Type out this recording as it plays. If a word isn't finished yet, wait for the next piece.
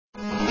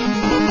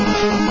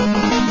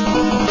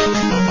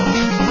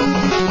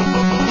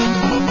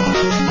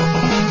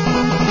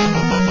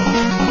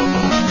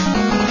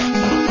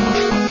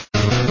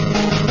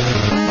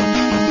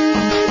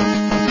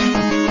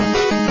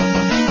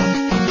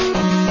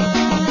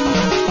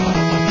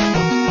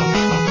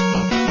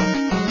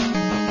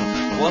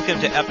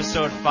to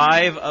episode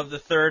 5 of the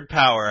Third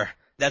Power.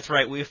 That's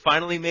right, we've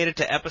finally made it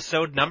to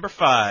episode number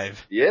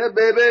 5. Yeah,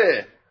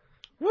 baby!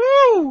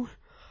 Woo!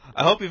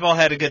 I hope you've all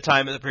had a good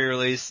time at the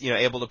pre-release,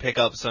 able to pick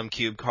up some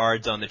cube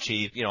cards on the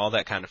cheap, all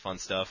that kind of fun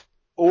stuff.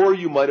 Or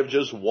you might have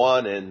just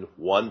won in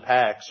one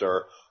packs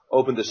or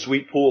opened a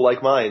sweet pool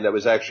like mine that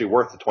was actually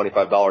worth the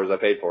 $25 I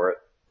paid for it.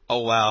 Oh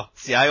wow.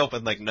 See, I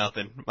opened like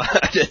nothing.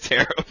 I did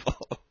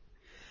terrible.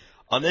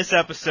 On this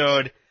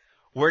episode,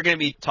 we're going to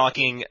be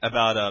talking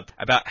about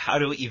how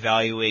to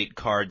evaluate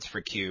cards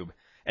for Cube.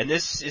 And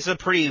this is a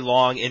pretty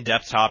long,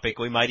 in-depth topic.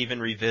 We might even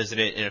revisit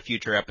it in a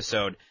future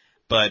episode.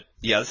 But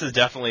yeah, this is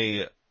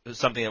definitely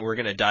something that we're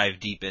going to dive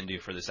deep into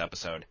for this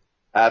episode.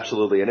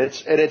 Absolutely. And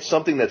it's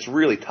something that's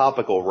really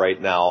topical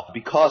right now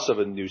because of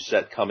a new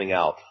set coming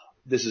out.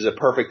 This is a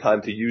perfect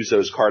time to use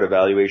those card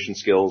evaluation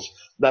skills,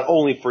 not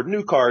only for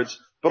new cards,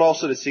 but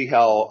also to see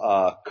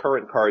how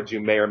current cards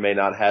you may or may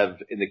not have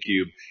in the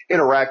cube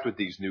interact with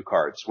these new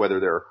cards, whether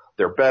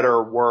they're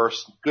better,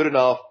 worse, good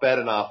enough, bad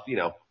enough,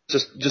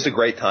 just a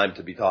great time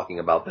to be talking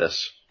about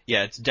this.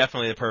 Yeah, it's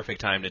definitely the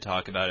perfect time to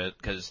talk about it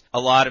because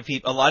a lot of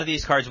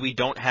these cards we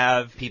don't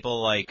have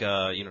people like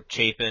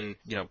Chapin,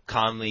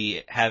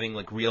 Conley having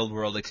like real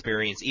world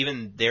experience.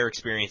 Even their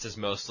experience is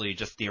mostly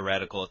just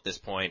theoretical at this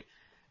point.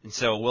 And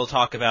so we'll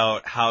talk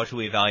about how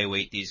to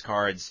evaluate these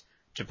cards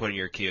to put in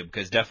your cube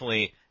because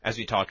definitely, as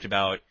we talked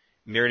about,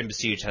 Mirrodin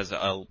Besieged has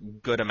a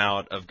good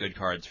amount of good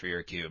cards for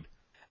your cube.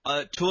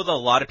 A tool that a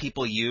lot of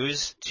people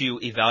use to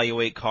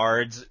evaluate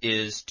cards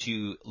is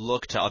to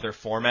look to other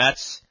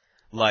formats,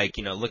 like,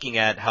 looking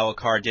at how a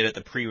card did at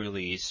the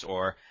pre-release,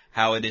 or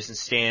how it is in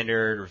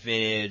Standard, or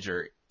Vintage,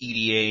 or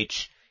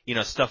EDH,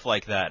 stuff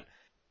like that.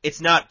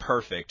 It's not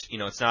perfect,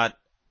 it's not,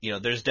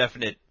 there's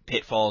definite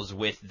pitfalls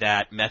with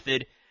that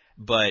method,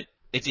 but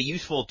it's a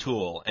useful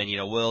tool, and,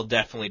 we'll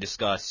definitely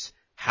discuss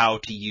how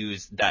to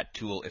use that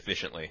tool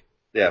efficiently.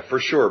 Yeah, for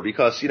sure,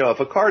 because, if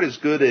a card is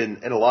good in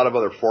a lot of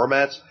other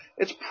formats,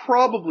 it's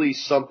probably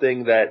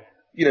something that,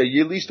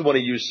 you at least want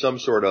to use some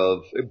sort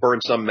of,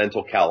 burn some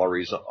mental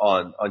calories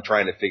on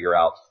trying to figure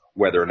out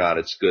whether or not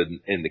it's good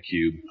in the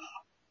cube.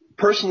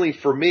 Personally,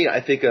 for me, I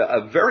think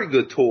a very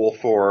good tool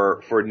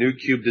for new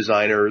cube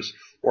designers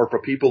or for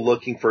people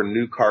looking for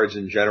new cards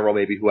in general,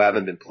 maybe who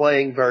haven't been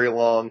playing very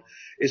long,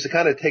 is to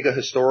kind of take a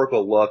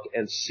historical look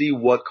and see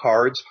what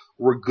cards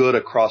were good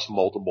across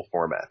multiple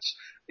formats.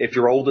 If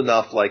you're old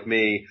enough like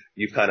me,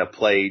 you've kind of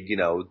played,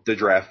 the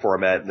draft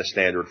format and the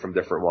standard from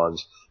different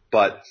ones.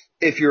 But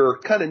if you're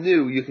kind of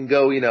new, you can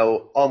go,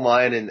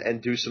 online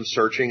and do some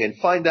searching and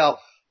find out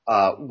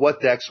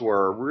what decks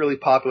were really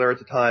popular at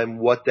the time,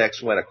 what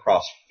decks went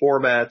across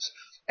formats,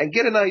 and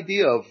get an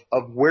idea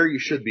of where you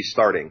should be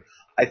starting.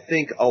 I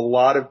think a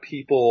lot of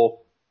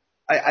people,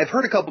 I've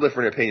heard a couple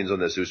different opinions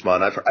on this,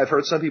 Usman. I've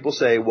heard some people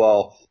say,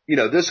 well,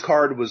 this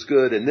card was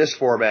good in this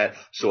format,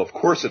 so of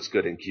course it's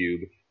good in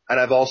Cube. And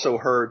I've also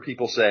heard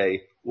people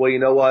say, well, you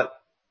know what?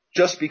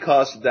 Just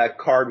because that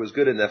card was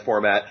good in that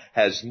format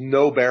has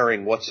no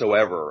bearing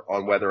whatsoever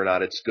on whether or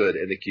not it's good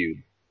in the cube.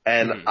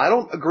 And I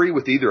don't agree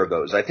with either of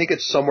those. I think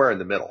it's somewhere in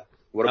the middle.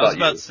 What about you? I was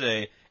about to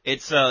say,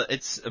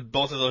 it's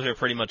both of those are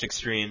pretty much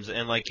extremes,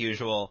 and like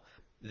usual,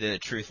 the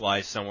truth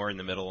lies somewhere in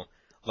the middle.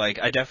 Like,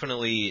 I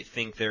definitely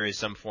think there is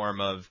some form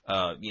of,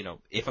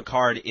 if a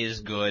card is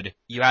good,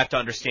 you have to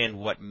understand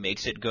what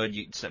makes it good.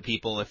 Some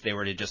people, if they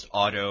were to just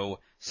auto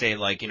say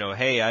like,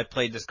 hey, I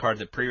played this card at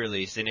the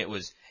pre-release and it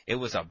was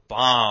a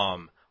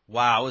bomb.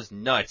 Wow, it was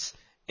nuts.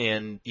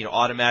 And,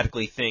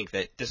 automatically think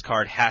that this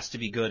card has to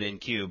be good in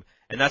Cube.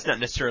 And that's not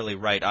necessarily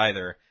right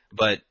either.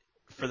 But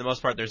for the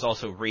most part, there's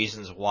also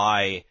reasons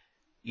why,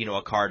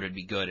 a card would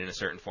be good in a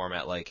certain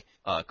format. Like,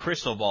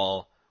 Crystal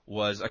Ball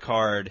was a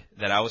card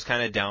that I was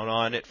kind of down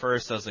on at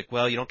first. I was like,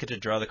 well, you don't get to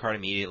draw the card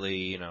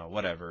immediately,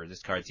 whatever.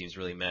 This card seems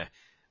really meh.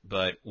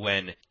 But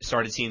when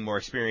started seeing more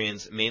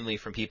experience, mainly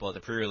from people at the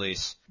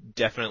pre-release,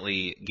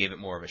 definitely gave it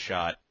more of a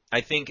shot.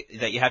 I think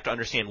that you have to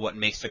understand what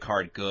makes the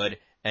card good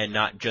and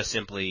not just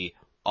simply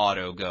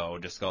auto go.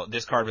 Just go,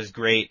 this card was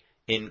great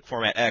in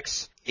format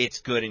X,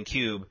 it's good in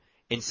Cube.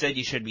 Instead,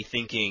 you should be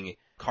thinking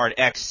card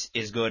X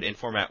is good in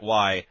format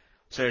Y,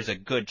 so there's a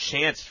good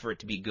chance for it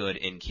to be good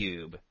in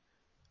Cube.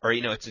 Or,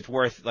 it's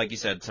worth, like you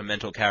said, some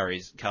mental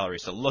calories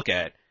to look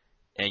at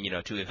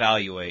and, to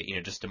evaluate,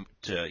 just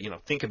to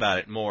think about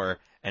it more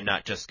and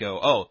not just go,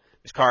 oh,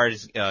 this card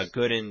is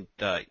good in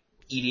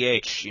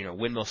EDH,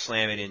 windmill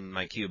slam it in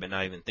my cube and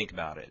not even think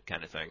about it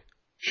kind of thing.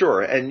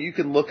 Sure, and you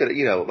can look at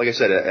it, like I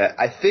said,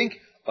 I think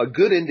a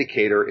good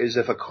indicator is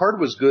if a card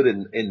was good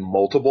in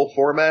multiple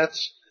formats,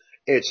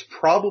 it's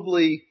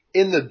probably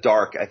in the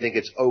dark. I think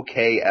it's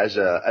okay as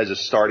a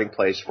starting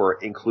place for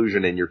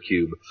inclusion in your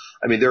cube.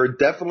 I mean, there are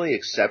definitely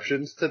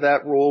exceptions to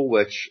that rule,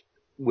 which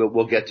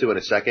we'll get to in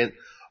a second.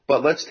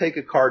 But let's take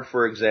a card,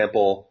 for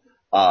example,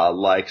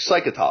 like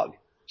Psychotog.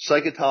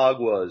 Psychotog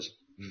was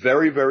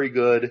very, very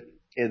good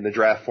in the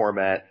draft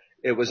format.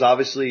 It was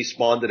obviously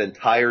spawned an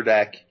entire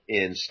deck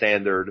in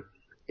Standard.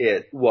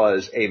 It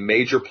was a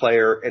major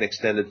player and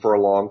extended for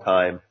a long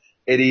time.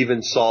 It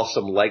even saw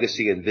some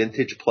Legacy and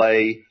Vintage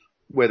play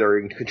whether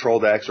in control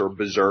decks or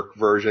berserk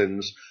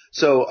versions.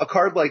 So a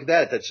card like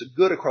that that's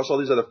good across all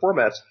these other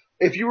formats,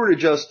 if you were to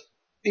just,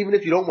 even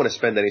if you don't want to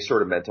spend any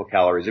sort of mental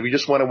calories, if you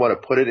just want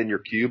to put it in your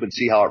cube and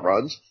see how it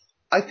runs,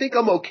 I think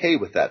I'm okay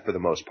with that for the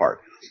most part.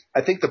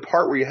 I think the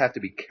part where you have to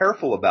be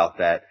careful about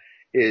that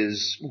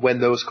is when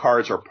those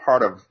cards are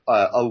part of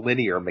a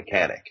linear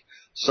mechanic.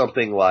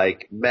 Something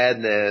like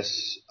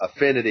Madness,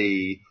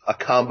 Affinity, a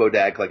combo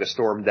deck like a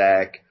Storm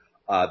deck,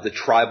 the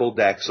tribal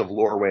decks of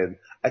Lorwyn.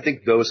 I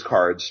think those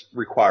cards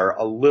require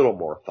a little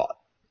more thought.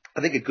 I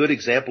think a good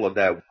example of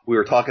that we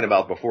were talking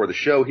about before the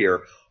show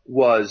here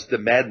was the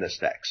Madness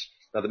decks.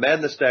 Now the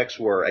Madness decks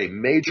were a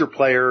major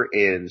player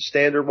in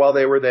Standard while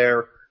they were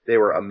there. They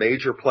were a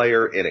major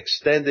player in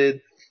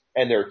Extended.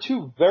 And there are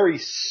two very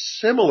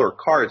similar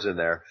cards in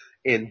there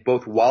in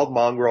both Wild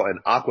Mongrel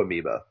and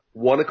Aquamoeba.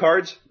 One of the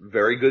cards,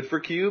 very good for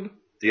Cube.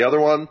 The other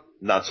one,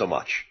 not so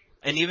much.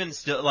 And even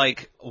still,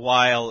 like,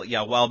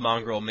 Wild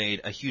Mongrel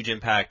made a huge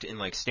impact in,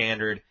 like,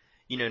 Standard,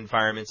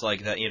 environments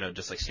like that,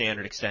 just like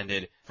Standard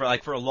Extended.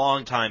 For a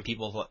long time,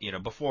 people,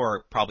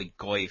 before probably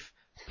Goyf,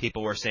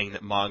 people were saying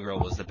that Mongrel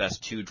was the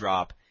best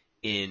 2-drop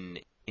in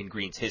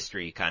Green's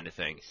history kind of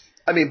thing.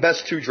 I mean,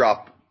 best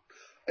 2-drop.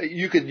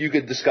 You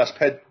could discuss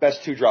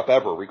best 2-drop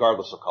ever,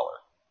 regardless of color.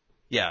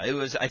 Yeah,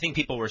 I think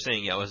people were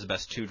saying, it was the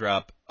best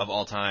 2-drop of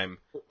all time.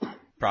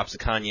 Props to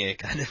Kanye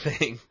kind of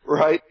thing.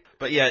 Right.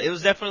 But yeah, it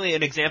was definitely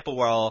an example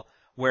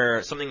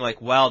where something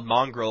like Wild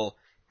Mongrel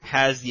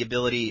has the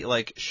ability,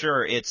 like,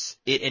 sure, it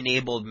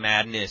enabled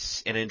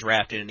Madness, and in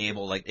draft it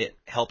enabled, like, it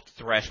helped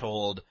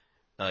Threshold,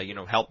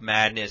 help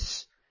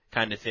Madness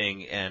kind of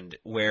thing, and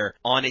where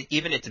on it,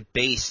 even its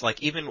base,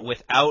 like, even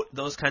without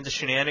those kinds of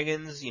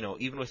shenanigans,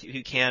 even if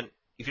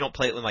you don't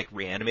play it with, like,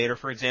 Reanimator,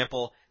 for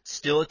example,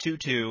 still a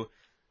 2/2,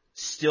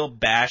 still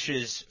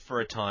bashes for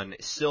a ton,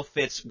 still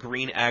fits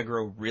green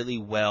aggro really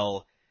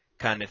well,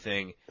 kind of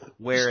thing.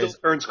 Whereas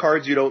still turns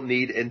cards you don't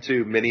need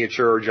into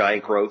miniature or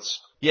giant growths.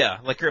 Yeah,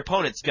 like your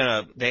opponent's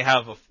they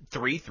have a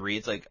 3/3,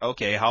 it's like,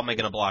 okay, how am I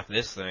gonna block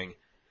this thing?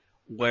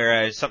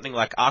 Whereas something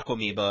like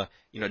Aquamoeba,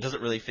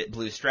 doesn't really fit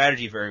blue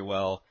strategy very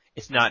well.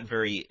 It's not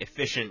very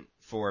efficient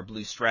for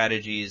blue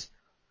strategies,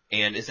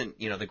 and isn't,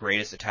 the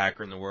greatest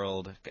attacker in the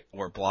world,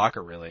 or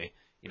blocker really.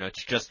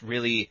 It's just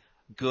really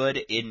good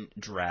in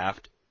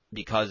draft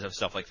because of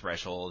stuff like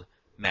Threshold,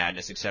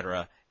 Madness,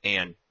 etc.,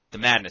 and the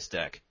Madness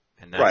deck.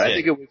 And that's right, it. I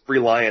think it was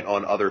reliant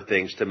on other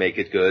things to make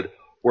it good,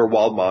 where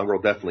Wild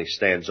Mongrel definitely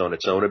stands on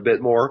its own a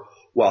bit more,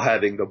 while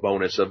having the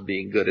bonus of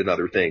being good in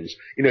other things.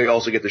 You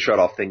also get to shut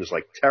off things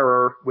like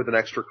Terror with an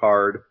extra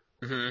card.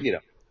 Mm-hmm.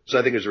 So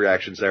I think there's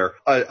reactions there.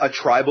 A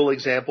tribal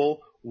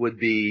example would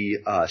be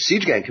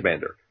Siege Gang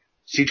Commander.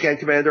 Siege Gang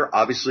Commander,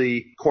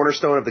 obviously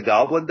cornerstone of the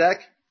Goblin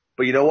deck,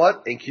 but you know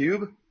what? In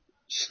Cube,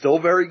 still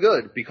very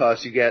good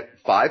because you get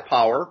 5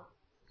 power,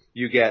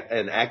 you get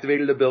an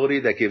activated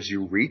ability that gives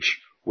you reach,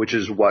 which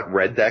is what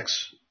red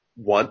decks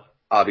want,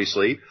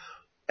 obviously.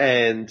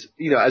 And,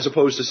 as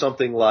opposed to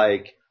something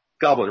like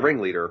Goblin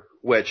Ringleader,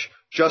 which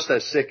just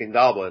as sick in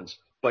Goblins,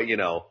 but,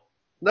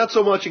 not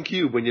so much in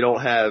Cube when you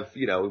don't have,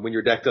 when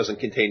your deck doesn't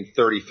contain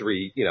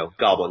 33,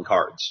 Goblin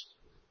cards.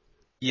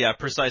 Yeah,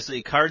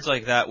 precisely. Cards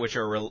like that, which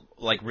are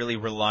really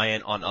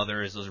reliant on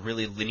others, those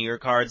really linear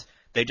cards,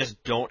 they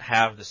just don't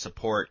have the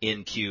support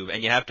in Cube.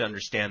 And you have to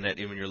understand that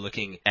when you're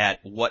looking at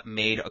what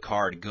made a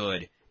card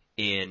good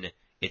in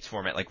its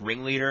format. Like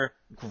Ringleader,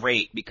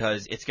 great,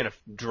 because it's gonna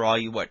draw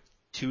you,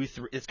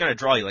 it's gonna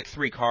draw you like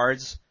 3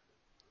 cards,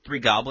 3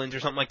 goblins or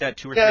something like that,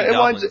 2 or 3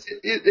 goblins.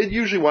 It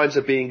usually winds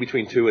up being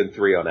between 2 and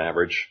 3 on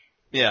average.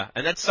 Yeah,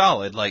 and that's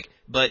solid,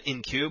 but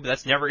in Cube,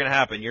 that's never gonna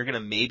happen. You're gonna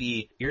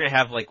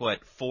have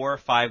 4 or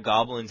 5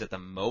 goblins at the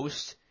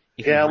most,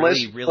 if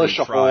you really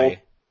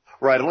try.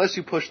 Right, unless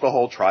you push the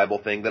whole tribal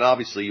thing, then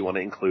obviously you want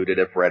to include it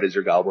if red is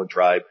your goblin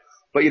tribe.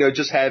 But,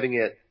 just having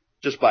it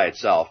just by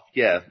itself,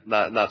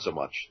 not so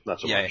much. Not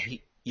so much.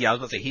 I was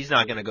about to say, he's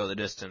not gonna go the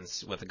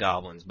distance with the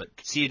goblins, but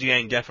Siege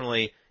Gang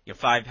definitely,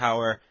 5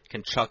 power,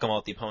 can chuck them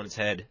out the opponent's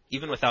head,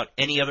 even without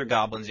any other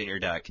goblins in your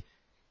deck,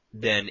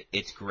 then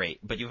it's great.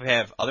 But if you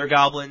have other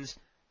goblins,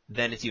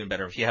 then it's even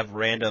better. If you have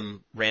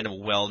random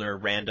welder,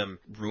 random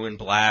ruin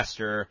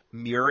blaster,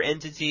 mirror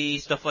entity,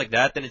 stuff like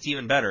that, then it's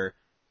even better.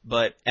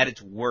 But at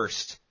its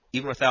worst,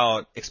 even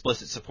without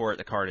explicit support,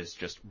 the card is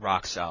just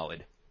rock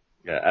solid.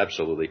 Yeah,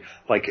 absolutely.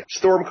 Like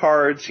storm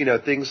cards,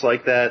 things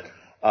like that,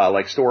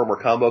 like storm or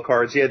combo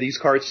cards. Yeah, these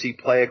cards see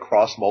play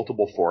across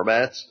multiple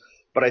formats.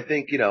 But I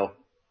think,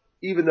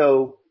 even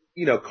though,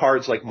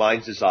 cards like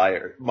Mind's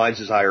Desire,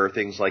 or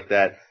things like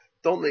that,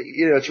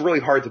 it's really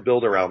hard to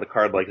build around a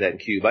card like that in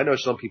Cube. I know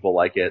some people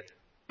like it,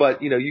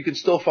 but, you can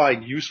still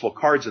find useful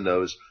cards in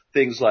those.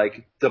 Things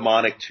like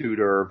Demonic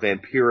Tutor,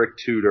 Vampiric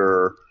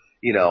Tutor,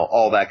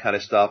 all that kind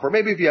of stuff. Or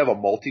maybe if you have a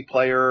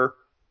multiplayer,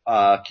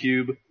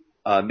 Cube,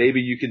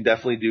 maybe you can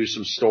definitely do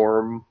some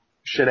storm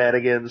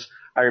shenanigans.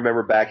 I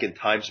remember back in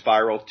Time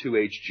Spiral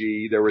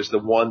 2HG, there was the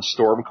one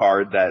storm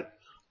card that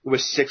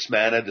was 6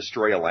 mana,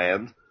 destroy a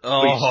land.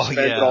 Oh, but you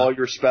spend all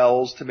your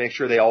spells to make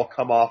sure they all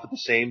come off at the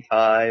same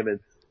time, and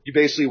you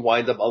basically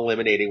wind up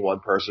eliminating one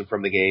person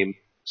from the game.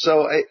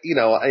 So,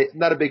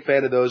 not a big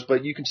fan of those,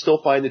 but you can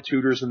still find the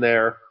tutors in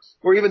there.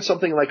 Or even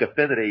something like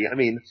Affinity. I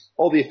mean,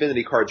 all the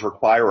Affinity cards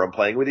require them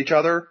playing with each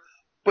other.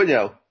 But,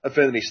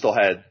 Affinity still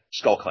had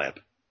Skull Clamp,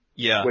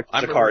 Yeah, which I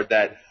is a remember. card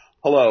that,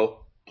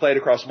 played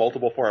across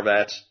multiple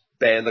formats,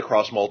 banned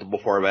across multiple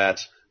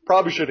formats.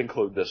 Probably should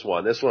include this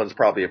one. This one's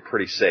probably a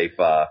pretty safe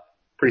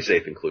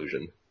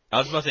inclusion. I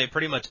was about to say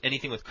pretty much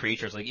anything with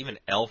creatures, like even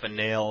Elf and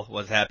Nail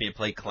was happy to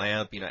play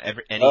Clamp, Up,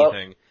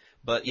 anything.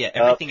 But yeah, up.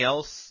 everything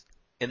else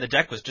in the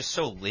deck was just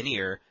so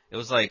linear. It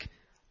was like,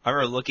 I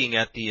remember looking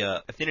at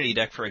the Affinity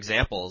deck for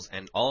examples,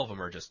 and all of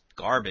them are just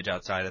garbage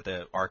outside of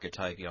the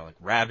archetype, like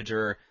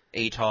Ravager,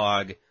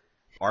 Atog,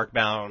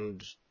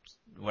 Arcbound,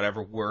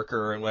 whatever,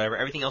 Worker, and whatever.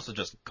 Everything else is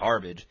just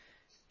garbage.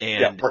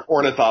 Yeah, And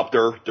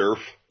Ornithopter, Durf.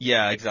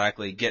 yeah,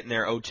 exactly. Getting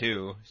there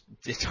 0-2.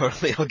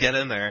 Totally will get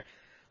in there.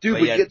 Dude,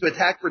 But we yeah, get to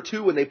attack for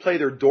 2 when they play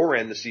their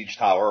Doran the Siege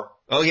Tower.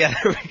 oh yeah,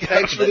 there we go.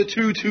 Thanks for the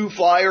 2/2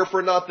 flyer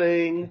for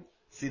nothing.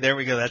 See, there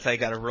we go. That's how you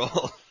gotta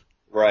roll.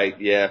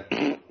 Right, yeah.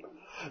 And,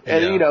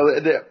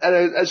 Yeah.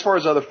 and as far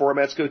as other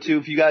formats go too,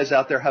 if you guys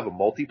out there have a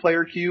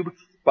multiplayer cube,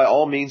 by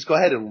all means, go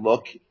ahead and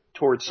look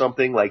towards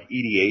something like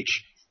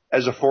EDH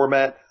as a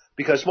format,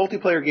 because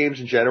multiplayer games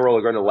in general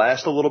are going to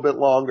last a little bit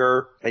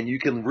longer, and you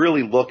can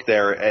really look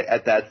there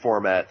at that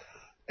format.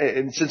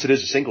 And since it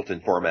is a singleton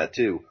format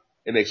too,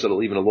 it makes it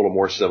even a little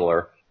more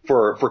similar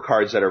for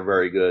cards that are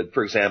very good.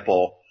 For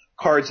example,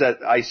 cards that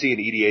I see in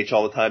EDH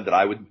all the time that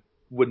I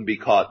wouldn't be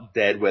caught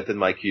dead with in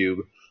my cube.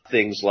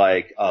 Things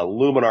like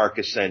Luminarch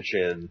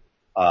Ascension,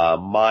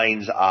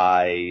 Mind's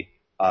Eye,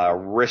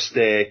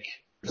 Rhystic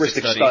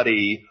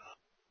Study,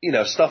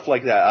 stuff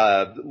like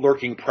that.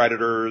 Lurking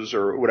Predators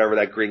or whatever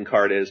that green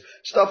card is,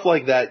 stuff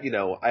like that.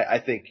 I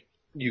think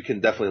you can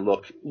definitely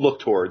look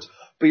towards,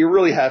 but you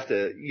really have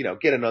to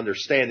get an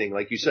understanding,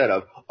 like you said,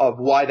 of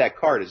why that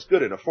card is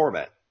good in a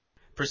format.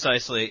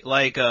 Precisely.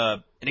 Like,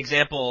 an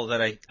example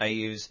that I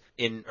use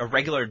in a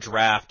regular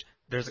draft,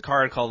 there's a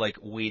card called, like,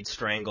 Weed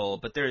Strangle,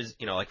 but there's,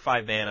 like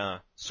 5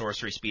 mana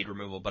sorcery speed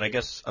removal, but I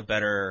guess a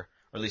better,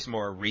 or at least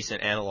more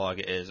recent analog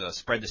is,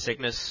 Spread the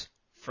Sickness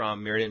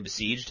from Mirrodin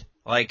Besieged.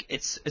 Like,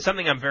 it's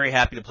something I'm very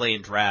happy to play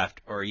in draft,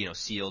 or,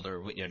 sealed,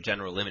 or,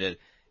 general limited,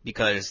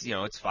 because,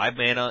 it's 5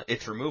 mana,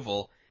 it's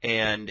removal,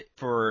 and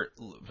for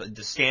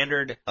the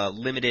standard,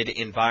 limited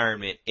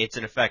environment, it's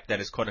an effect that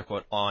is quote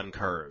unquote on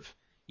curve.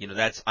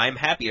 I'm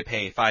happy to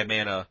pay 5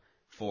 mana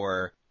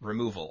for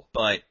removal,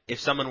 but if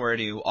someone were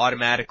to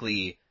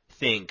automatically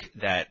think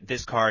that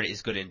this card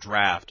is good in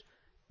draft,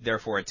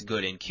 therefore it's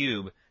good in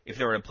cube, if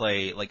they were to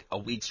play like a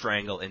Weed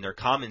Strangle in their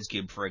commons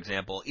cube, for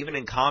example, even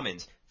in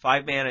commons,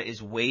 5 mana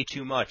is way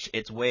too much.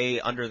 It's way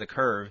under the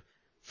curve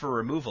for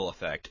removal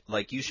effect.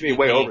 Like, you should You be mean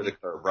way paying, over the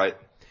curve, right?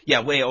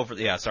 yeah, way over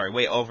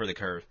the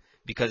curve,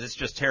 because it's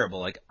just terrible.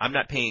 Like, I'm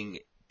not paying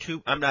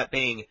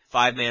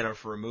 5 mana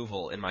for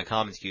removal in my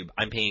commons cube.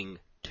 I'm paying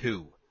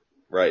 2.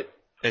 Right.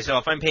 And so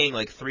if I'm paying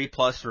like 3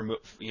 plus,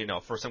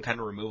 for some kind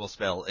of removal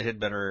spell, it had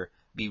better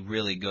be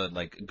really good.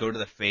 Like, go to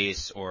the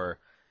face, or,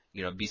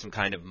 be some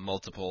kind of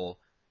multiple,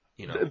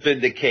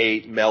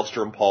 Vindicate,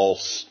 Maelstrom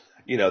Pulse,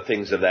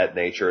 things of that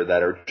nature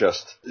that are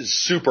just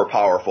super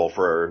powerful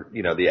for,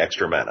 the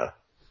extra mana.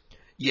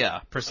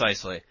 Yeah,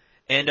 precisely.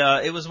 And,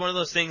 it was one of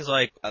those things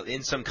like,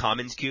 in some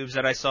commons cubes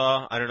that I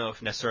saw, I don't know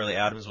if necessarily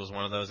Adams was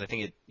one of those, I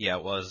think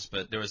it was,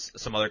 but there was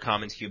some other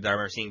commons cube that I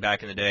remember seeing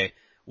back in the day,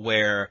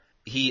 where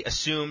he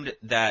assumed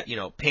that,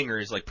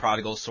 pingers like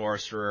Prodigal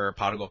Sorcerer,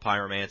 Prodigal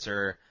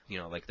Pyromancer,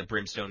 like the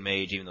Brimstone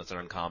Mage, even though it's an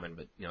uncommon,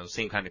 but, the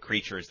same kind of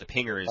creatures, the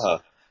pingers,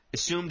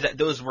 assumed that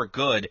those were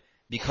good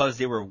because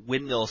they were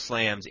windmill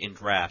slams in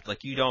draft.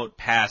 Like, you don't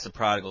pass a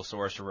Prodigal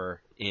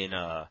Sorcerer in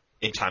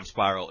Time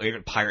Spiral, or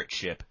even Pirate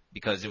Ship,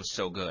 because it was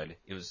so good.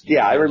 It was,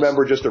 Yeah, I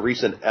remember just a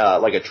recent,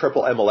 like a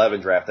triple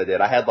M11 draft I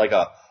did. I had like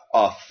a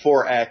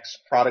 4X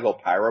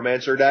Prodigal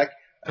Pyromancer deck.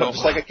 And I'm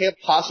just like, I can't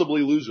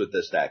possibly lose with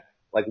this deck.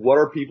 Like, what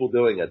are people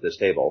doing at this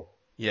table?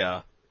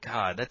 Yeah.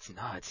 God, that's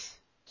nuts.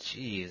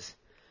 Jeez.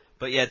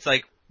 But yeah, it's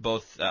like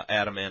both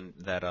Adam and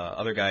that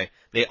other guy,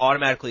 they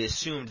automatically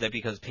assumed that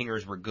because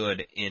pingers were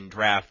good in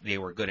draft, they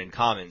were good in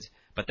commons.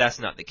 But that's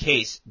not the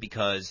case,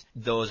 because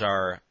those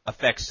are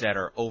effects that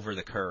are over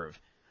the curve.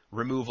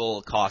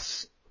 Removal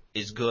costs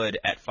is good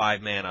at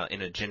 5 mana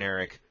in a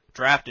generic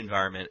draft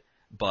environment,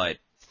 but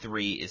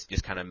 3 is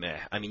just kind of meh.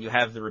 I mean, you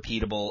have the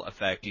repeatable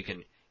effect, you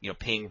can,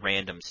 ping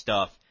random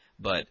stuff,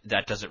 but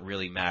that doesn't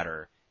really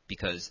matter,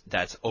 because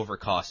that's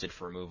overcosted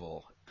for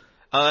removal.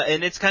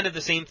 And it's kind of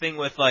the same thing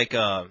with, like,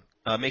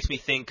 makes me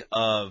think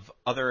of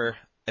other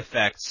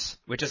effects,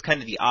 which is kind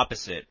of the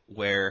opposite,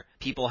 where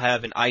people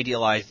have an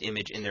idealized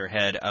image in their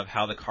head of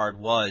how the card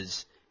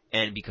was,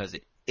 and because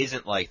it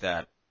isn't like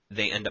that,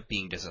 they end up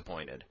being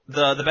disappointed.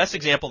 The best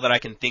example that I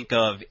can think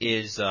of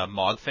is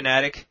Mog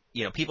Fanatic.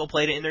 People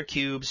played it in their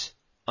cubes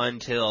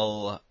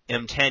until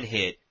M10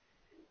 hit,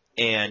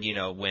 and,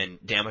 when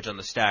damage on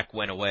the stack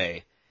went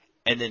away.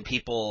 And then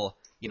people,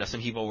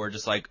 some people were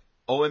just like,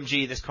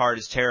 OMG, this card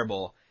is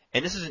terrible.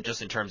 And this isn't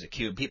just in terms of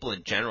cube. People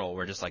in general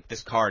were just like,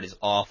 this card is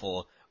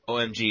awful.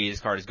 OMG, this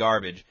card is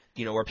garbage.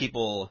 where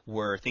people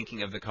were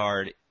thinking of the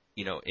card,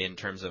 in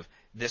terms of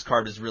this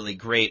card was really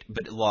great,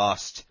 but it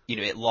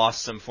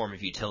lost some form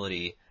of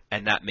utility,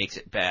 and that makes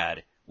it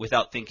bad,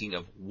 without thinking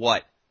of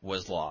what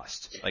was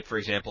lost. Like, for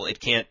example, it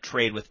can't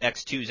trade with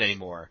X2s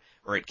anymore,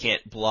 or it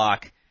can't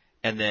block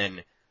and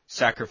then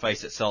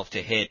sacrifice itself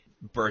to hit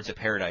Birds of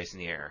Paradise in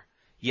the air.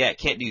 Yeah, it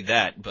can't do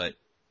that, but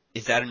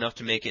is that enough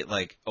to make it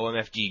like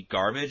OMFG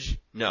garbage?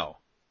 No.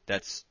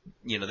 That's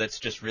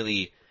just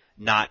really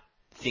not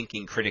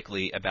thinking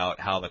critically about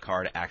how the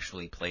card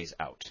actually plays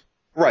out.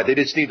 Right. They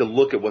just need to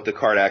look at what the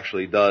card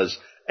actually does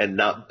and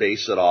not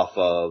base it off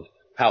of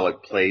how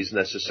it plays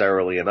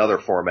necessarily in other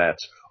formats,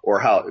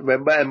 or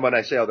and when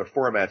I say other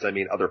formats, I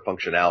mean other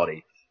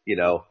functionality.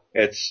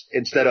 It's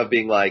instead of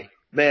being like,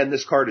 man,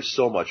 this card is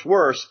so much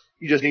worse,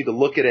 you just need to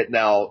look at it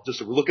now,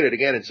 just look at it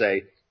again and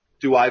say,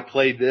 do I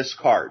play this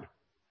card?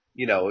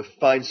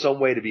 Find some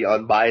way to be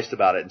unbiased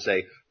about it and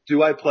say,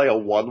 do I play a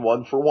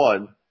 1/1 for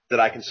 1 that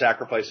I can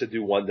sacrifice to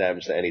do 1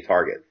 damage to any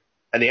target?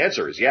 And the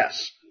answer is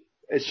yes.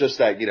 It's just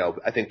that,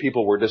 I think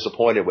people were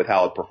disappointed with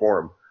how it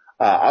performed.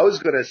 I was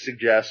going to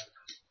suggest,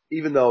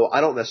 even though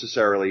I don't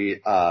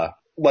necessarily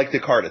like the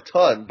card a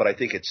ton, but I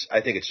think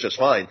it's just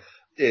fine,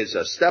 is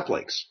Step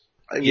Links.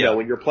 When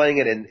you're playing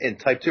it in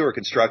Type 2 or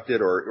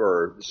Constructed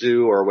or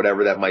Zoo or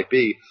whatever that might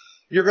be,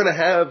 you're going to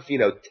have,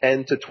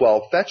 10 to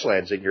 12 fetch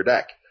lands in your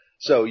deck.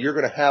 So you're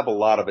going to have a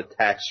lot of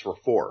attacks for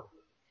 4.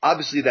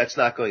 Obviously, that's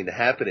not going to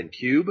happen in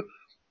Cube.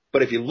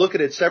 But if you look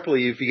at it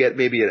separately, if you get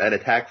maybe an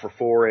attack for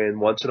 4 in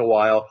once in a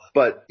while,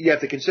 but you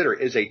have to consider,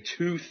 is a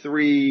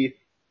 2/3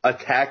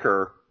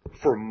 attacker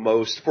for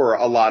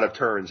a lot of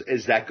turns,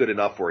 is that good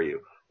enough for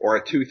you? Or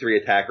a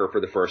 2/3 attacker for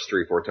the first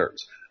 3-4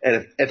 turns?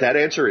 And if that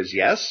answer is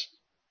yes,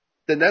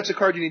 then that's a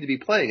card you need to be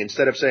playing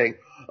instead of saying,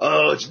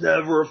 oh, it's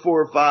never a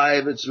 4 or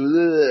 5, it's,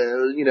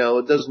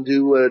 it doesn't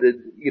do what it,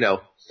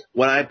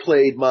 when I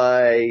played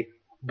my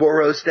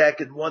Boros deck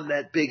and won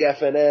that big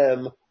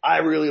FNM, I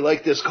really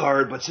like this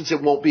card, but since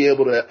it won't be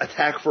able to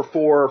attack for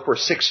 4 for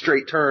 6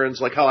 straight turns,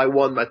 like how I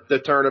won the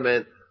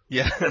tournament,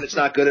 yeah, and it's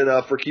not good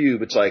enough for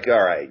Cube, it's like,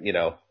 all right,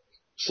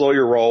 slow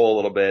your roll a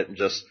little bit and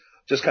just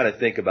kind of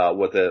think about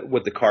what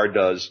the card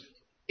does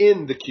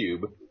in the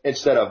Cube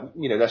instead of,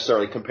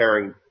 necessarily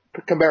comparing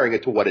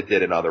it to what it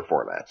did in other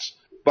formats.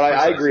 But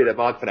I agree that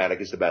Mog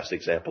Fanatic is the best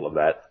example of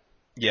that.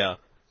 Yeah.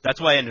 That's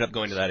why I ended up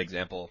going to that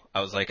example. I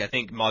was like, I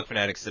think Mog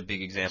Fanatic's a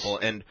big example.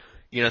 And,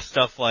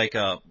 stuff like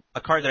a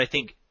card that I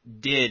think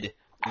did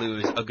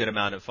lose a good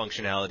amount of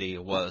functionality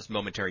was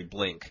Momentary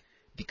Blink.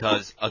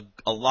 Because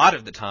a lot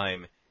of the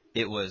time,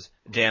 it was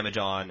damage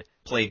on,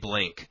 play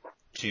Blink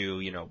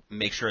to,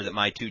 make sure that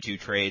my 2/2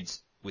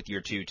 trades with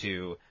your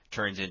 2/2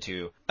 turns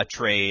into a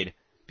trade,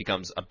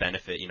 becomes a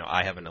benefit.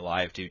 I have an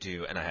alive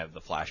 2/2 and I have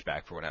the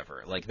flashback for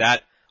whatever. Like,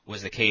 that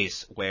was the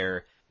case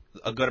where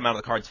a good amount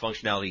of the card's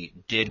functionality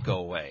did go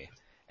away.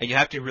 And you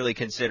have to really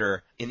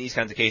consider, in these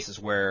kinds of cases,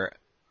 where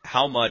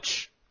how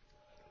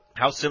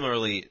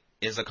similarly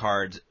is a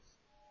card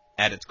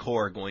at its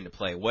core going to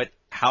play?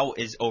 How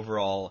is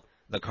overall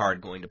the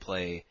card going to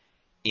play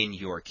in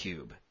your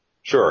cube?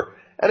 Sure.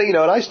 And, and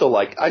I still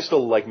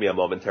like me a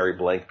Momentary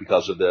Blink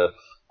because of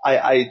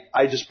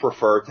I just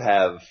prefer to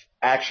have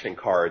action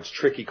cards,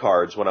 tricky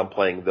cards when I'm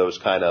playing those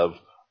kind of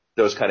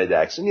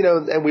decks. And,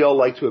 and we all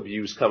like to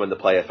abuse come into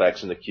play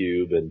effects in the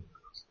cube, and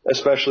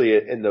especially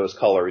in those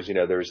colors,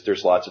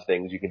 there's lots of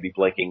things you can be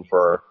blinking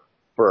for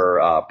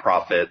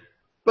profit.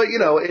 But,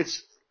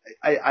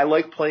 I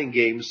like playing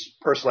games.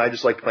 Personally, I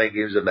just like playing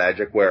games of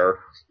Magic where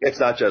it's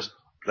not just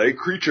play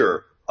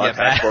creature,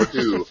 attack for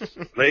 2.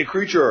 Play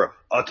creature,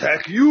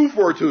 attack you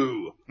for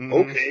 2. Mm-hmm.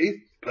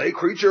 Okay. Play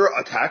creature,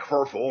 attack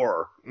for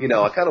 4.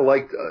 I kind of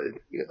like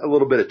a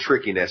little bit of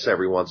trickiness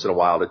every once in a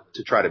while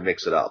to try to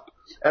mix it up.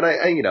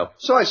 And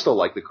so I still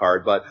like the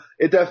card, but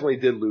it definitely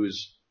did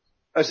lose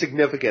a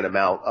significant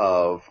amount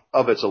of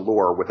its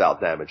allure without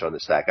damage on the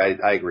stack.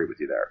 I agree with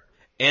you there.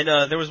 And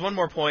there was one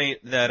more point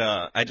that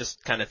I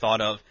just kind of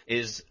thought of,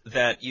 is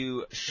that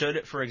you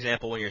should, for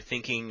example, when you're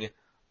thinking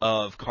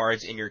of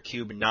cards in your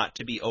cube, not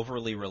to be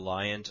overly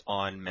reliant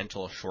on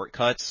mental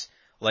shortcuts.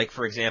 Like,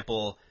 for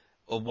example,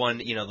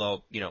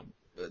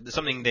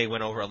 something they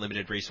went over on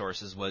Limited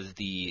Resources was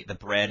the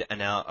bread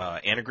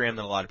anagram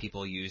that a lot of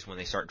people use when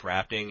they start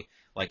drafting,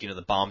 like,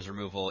 the bombs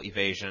removal,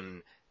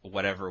 evasion,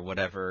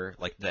 whatever,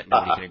 like that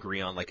nobody can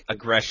agree on, like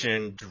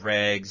aggression,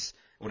 dregs,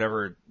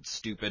 whatever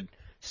stupid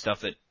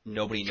stuff that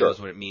nobody knows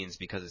what it means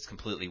because it's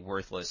completely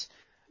worthless.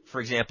 For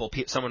example,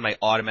 someone might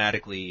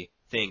automatically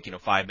think,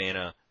 5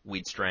 mana,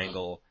 Weed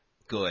Strangle,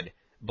 good.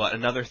 But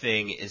another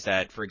thing is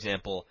that, for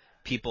example,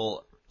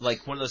 people,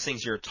 like, one of those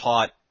things you're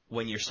taught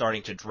when you're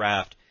starting to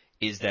draft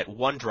is that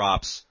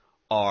 1-drops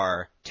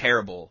are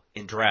terrible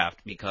in draft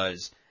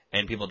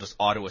and people just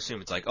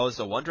auto-assume it's like, oh, it's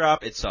a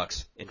 1-drop, it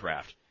sucks in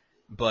draft.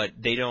 But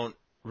they don't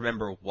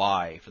remember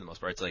why, for the most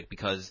part. It's like,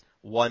 because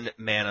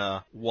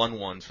 1-mana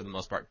 1/1s, for the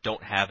most part,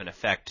 don't have an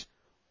effect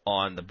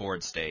on the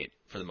board state,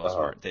 for the most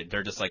part.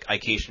 They're just like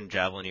Ication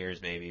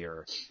Javelineers, maybe,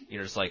 or,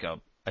 just like a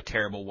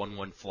terrible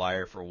 1/1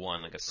 flyer for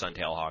 1, like a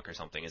Suntail Hawk or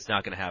something. It's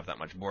not going to have that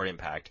much board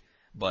impact.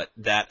 but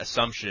that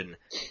assumption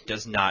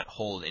does not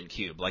hold in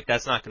Cube. Like,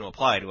 that's not going to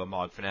apply to a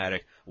Mog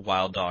Fnatic,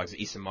 Wild Dogs,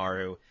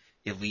 Isamaru,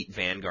 Elite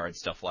Vanguard,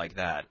 stuff like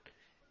that.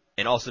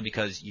 And also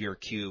because your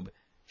Cube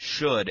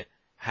should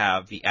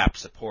have the app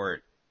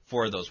support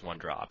for those one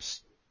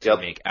drops to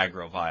make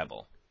aggro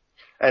viable.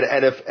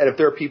 And if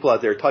there are people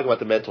out there talking about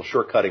the mental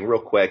shortcutting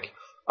real quick,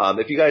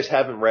 if you guys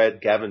haven't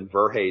read Gavin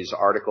Verhey's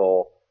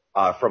article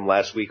from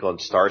last week on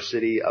Star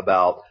City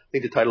about, I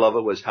think the title of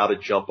it was How to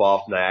Jump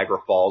Off Niagara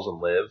Falls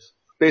and Live,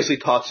 basically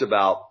talks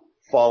about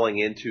falling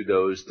into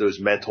those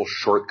mental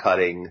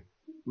shortcutting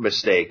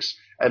mistakes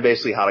and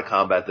basically how to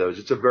combat those.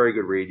 It's a very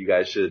good read. You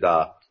guys should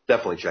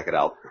definitely check it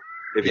out.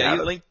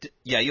 You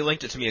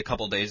linked it to me a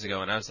couple days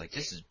ago, and I was like,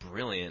 "This is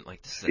brilliant!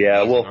 Like, this is an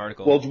amazing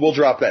article." We'll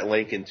drop that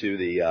link into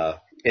the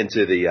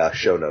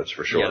show notes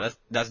for sure. Yeah,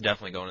 that's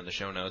definitely going in the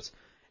show notes.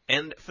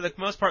 And for the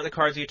most part, the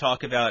cards you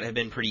talk about have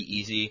been pretty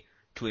easy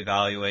to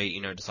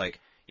evaluate. Just like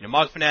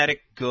Mog Fnatic,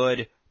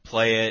 good,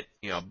 play it.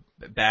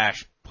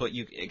 Bash,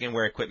 you can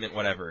wear equipment,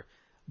 whatever.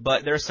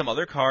 But there are some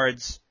other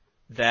cards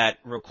that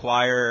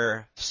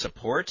require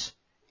support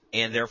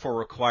and therefore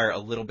require a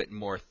little bit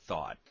more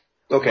thought.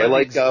 Okay,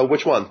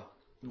 which one?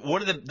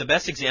 One of the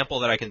best example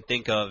that I can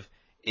think of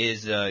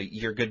is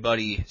your good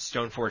buddy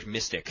Stoneforge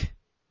Mystic.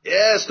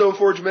 Yeah,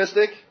 Stoneforge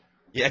Mystic.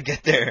 Yeah,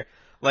 get there.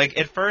 Like,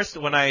 at first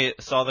when I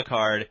saw the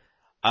card,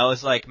 I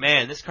was like,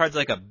 man, this card's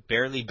like a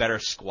barely better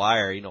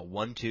Squire,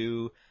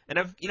 1-2. And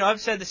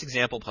I've said this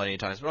example plenty of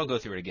times, but I'll go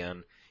through it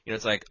again.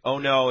 It's like, oh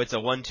no, it's a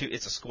 1-2,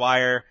 it's a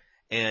Squire,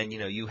 and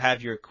you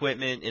have your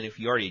equipment, and if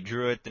you already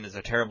drew it, then it's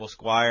a terrible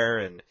Squire,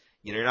 and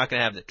you're not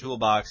gonna have the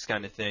toolbox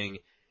kind of thing,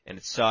 and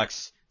it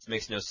sucks. It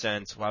makes no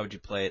sense. Why would you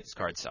play it? This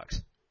card sucks.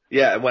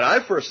 Yeah, and when I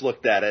first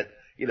looked at it,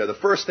 the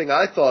first thing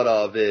I thought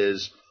of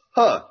is,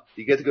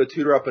 you get to go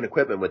tutor up an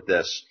equipment with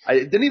this. I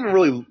didn't even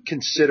really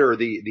consider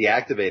the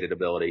activated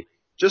ability,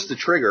 just the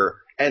trigger.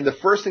 And the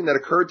first thing that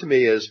occurred to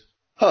me is,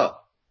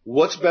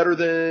 what's better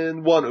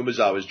than one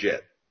Umezawa's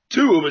Jit?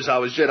 Two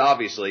Umezawa's Jit,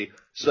 obviously.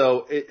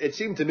 So it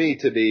seemed to me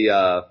to be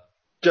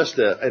just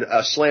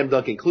a slam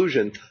dunk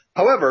inclusion.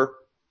 However,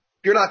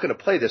 you're not going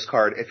to play this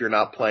card if you're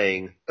not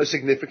playing a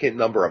significant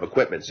number of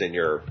equipments in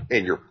your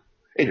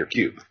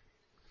cube.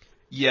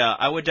 Yeah,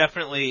 I would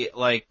definitely,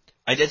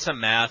 I did some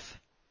math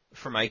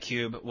for my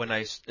cube when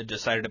I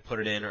decided to put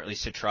it in, or at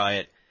least to try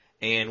it,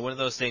 and one of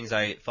those things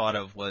I thought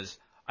of was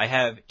I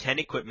have 10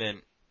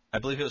 equipment, I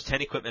believe it was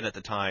 10 equipment at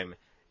the time,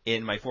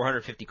 in my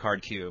 450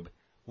 card cube,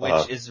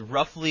 which is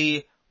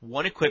roughly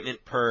one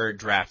equipment per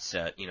draft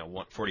set,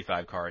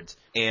 45 cards,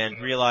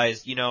 and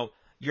realized,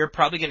 you're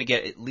probably going to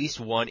get at least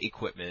one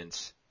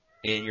equipment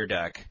in your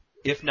deck.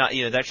 If not,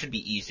 that should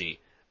be easy.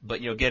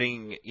 But,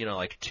 getting,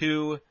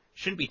 two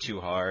shouldn't be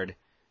too hard.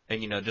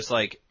 And, just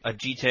like a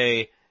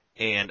GT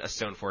and a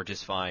Stoneforge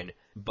is fine.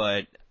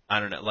 But, I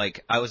don't know,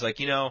 I was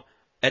like,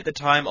 at the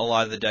time, a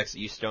lot of the decks that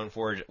used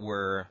Stoneforge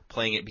were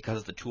playing it because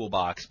of the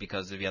toolbox,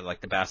 because if you had,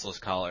 the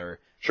Basilisk Collar,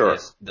 sure,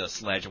 the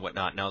Sledge and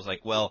whatnot. And I was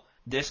like, well,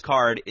 this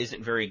card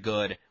isn't very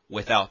good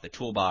without the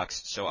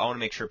toolbox, so I want to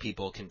make sure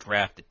people can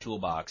draft the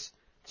toolbox.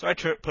 So I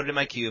put it in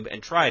my cube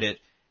and tried it,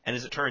 and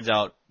as it turns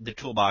out, the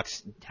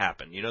toolbox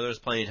happened. There's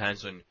plenty of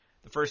times when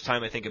the first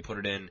time I think I put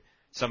it in,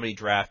 somebody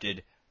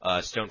drafted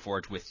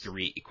Stoneforge with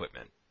 3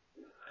 equipment.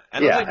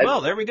 And I was like,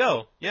 well, there we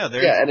go. Yeah,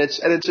 and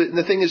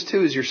the thing is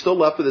too, is you're still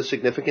left with a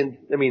significant,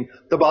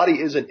 the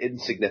body isn't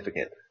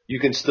insignificant.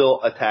 You can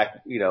still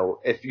attack,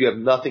 if you have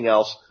nothing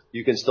else,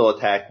 you can still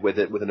attack with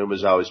it with an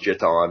Umezawa's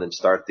Jit on and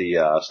start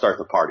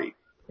the party.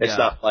 It's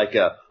not like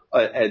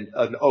an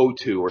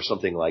O2 or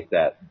something like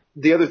that.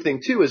 The other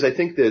thing too is I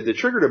think the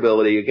triggered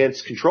ability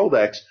against control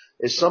decks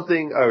is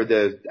something, or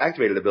the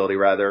activated ability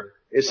rather,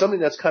 is something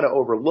that's kind of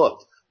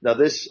overlooked. Now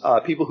this,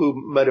 people who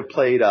might have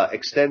played,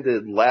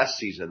 extended last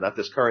season, not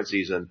this current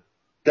season,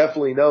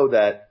 definitely know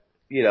that,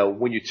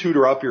 when you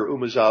tutor up your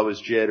Umezawa's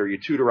Jit or you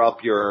tutor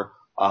up your,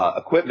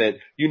 equipment,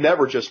 you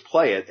never just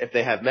play it if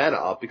they have mana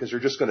up because you're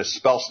just going to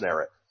spell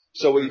snare it.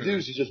 So what you do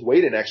is you just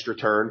wait an extra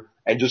turn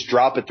and just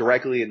drop it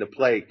directly into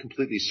play,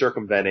 completely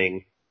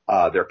circumventing,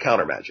 their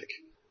counter magic.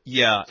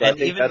 Yeah, so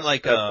and even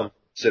that's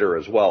consider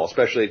as well,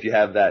 especially if you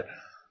have that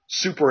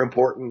super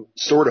important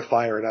Sword of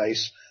Fire and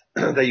Ice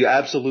that you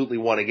absolutely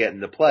want to get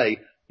into play.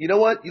 You know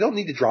what? You don't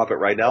need to drop it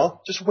right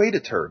now. Just wait a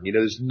turn.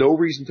 There's no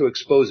reason to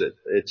expose it.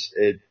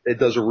 It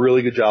does a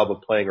really good job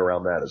of playing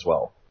around that as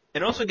well.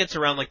 It also gets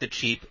around the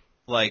cheap,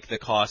 the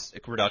cost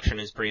reduction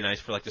is pretty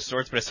nice for the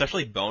swords, but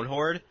especially Bone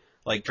Horde,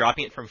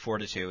 dropping it from 4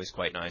 to 2 is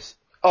quite nice.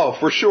 Oh,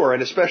 for sure,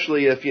 and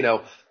especially if,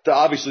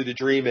 obviously the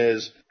dream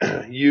is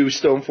you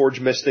Stoneforge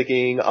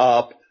Mysticking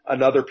up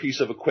another piece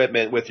of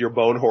equipment with your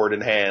Bone Horde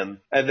in hand,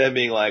 and then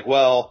being like,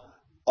 well,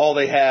 all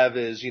they have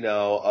is,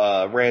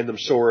 a random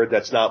sword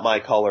that's not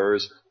my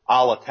colors,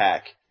 I'll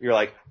attack. You're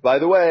like, by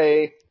the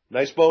way,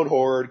 nice Bone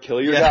Horde,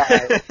 kill your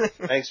guy,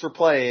 thanks for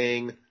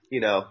playing.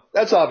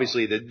 That's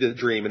obviously the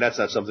dream, and that's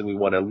not something we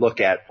want to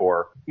look at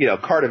for,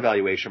 card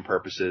evaluation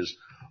purposes.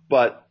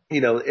 But,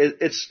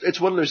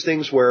 it's one of those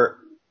things where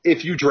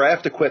if you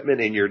draft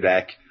equipment in your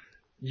deck,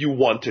 you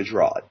want to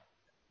draw it.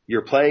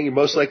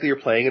 most likely you're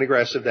playing an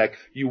aggressive deck.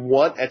 You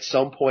want at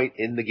some point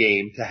in the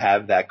game to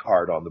have that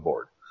card on the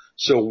board.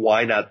 So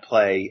why not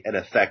play an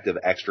effective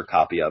extra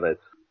copy of it?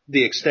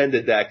 The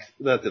extended deck,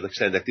 not the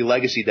extended deck, the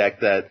legacy deck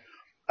that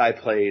I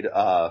played,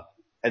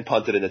 and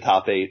punted in the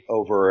top 8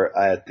 over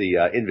at the,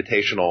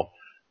 Invitational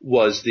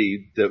was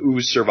the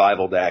Ooze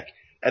survival deck.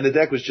 And the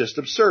deck was just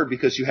absurd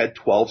because you had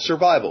 12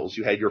 survivals.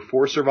 You had your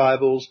 4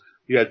 survivals,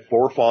 you had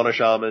 4 Fauna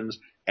Shamans,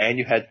 and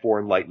you had 4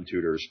 Enlightened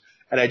Tutors.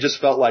 And I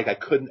just felt like I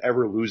couldn't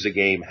ever lose a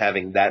game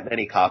having that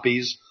many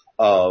copies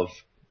of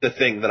the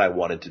thing that I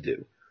wanted to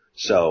do.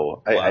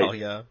 So,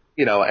 yeah.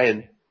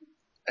 And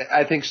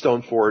I think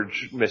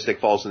Stoneforge Mystic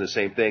falls in the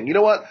same thing. You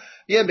know what?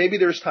 Yeah, maybe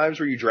there's times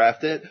where you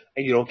draft it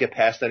and you don't get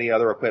past any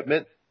other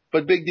equipment,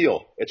 but big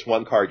deal. It's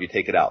one card, you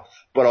take it out.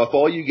 But if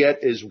all you get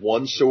is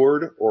 1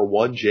 sword or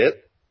 1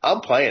 jit,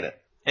 I'm playing it.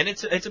 And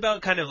it's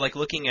about kind of like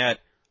looking at,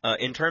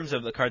 in terms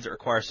of the cards that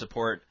require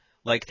support,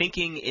 like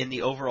thinking in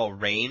the overall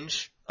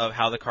range of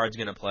how the card's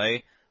going to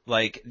play.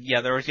 Like,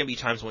 yeah, there are going to be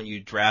times when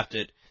you draft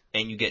it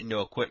and you get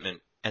no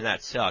equipment, and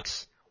that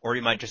sucks. Or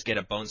you might just get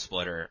a Bone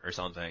Splitter or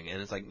something,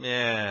 and it's like,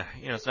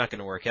 it's not going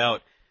to work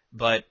out.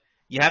 But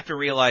you have to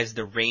realize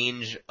the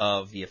range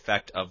of the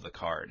effect of the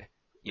card.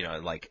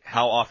 Like,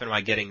 how often am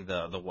I getting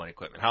the 1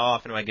 equipment? How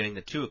often am I getting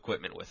the 2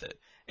 equipment with it?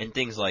 And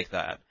things like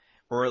that.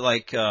 Or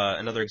like,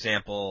 another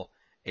example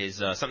is,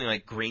 something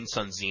like Green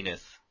Sun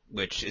Zenith,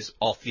 which is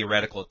all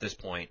theoretical at this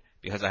point,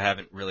 because I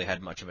haven't really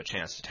had much of a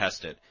chance to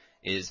test it,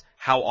 is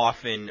how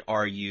often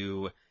are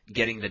you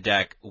getting the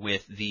deck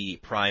with the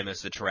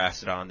Primus, the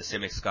Terastodon, the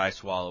Simic Sky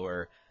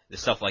Swallower, the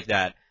stuff like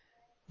that,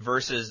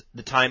 versus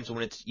the times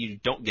when you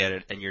don't get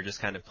it and you're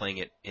just kind of playing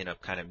it in a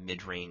kind of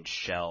mid-range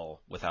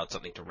shell without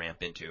something to ramp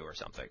into or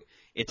something.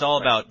 It's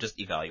all about just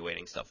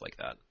evaluating stuff like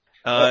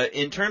that.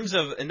 In terms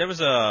of, and there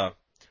was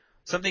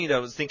something that I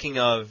was thinking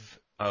of,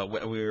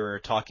 what we were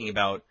talking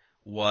about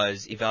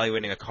was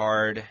evaluating a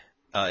card.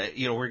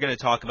 We're going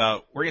to talk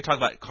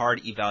about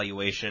card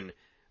evaluation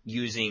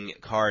using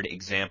card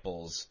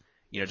examples,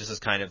 just as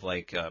kind of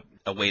like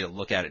a way to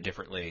look at it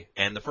differently.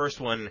 And the first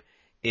one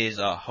is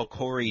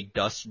Hokori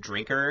Dust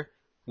Drinker,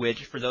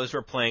 which for those who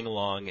are playing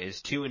along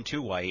is 2 and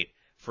 2 white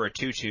for a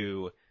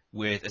 2/2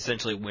 with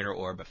essentially Winter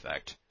Orb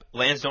effect.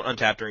 Lands don't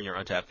untap during your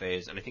untap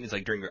phase, and I think it's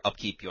like during your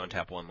upkeep you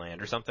untap 1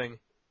 land or something.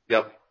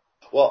 Yep.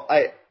 Well,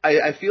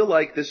 I feel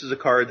like this is a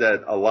card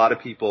that a lot of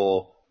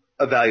people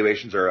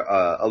evaluations are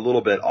a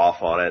little bit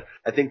off on it.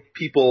 I think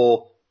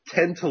people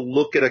tend to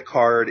look at a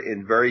card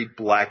in very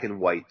black and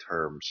white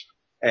terms.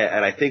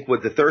 And I think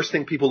what the first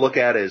thing people look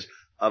at is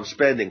I'm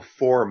spending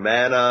 4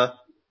 mana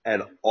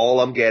and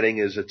all I'm getting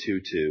is a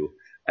 2/2.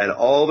 And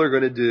all they're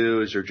going to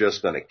do is they're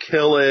just going to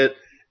kill it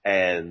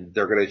and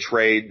they're going to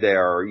trade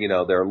their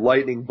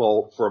lightning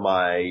bolt for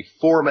my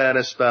 4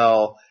 mana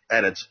spell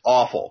and it's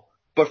awful.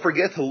 But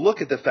forget to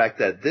look at the fact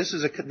that this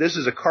is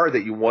a card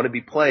that you want to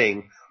be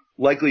playing.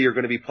 Likely you're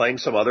going to be playing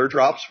some other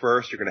drops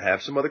first. You're going to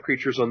have some other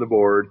creatures on the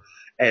board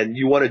and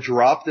you want to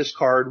drop this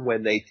card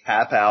when they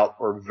tap out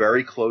or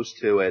very close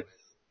to it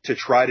to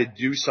try to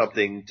do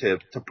something to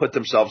put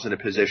themselves in a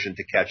position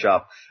to catch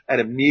up. And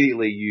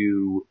immediately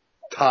you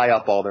tie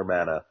up all their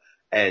mana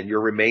and your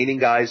remaining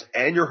guys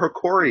and your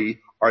Hokori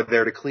are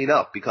there to clean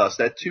up because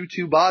that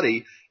 2/2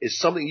 body is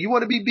something you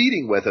want to be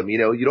beating with them.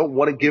 You don't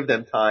want to give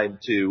them time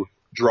to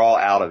draw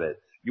out of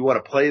it. You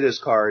want to play this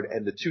card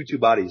and the 2/2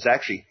 body is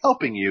actually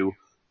helping you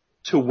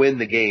to win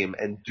the game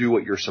and do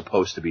what you're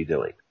supposed to be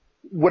doing.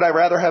 Would I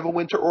rather have a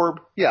Winter Orb?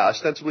 Yeah,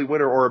 ostensibly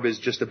Winter Orb is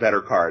just a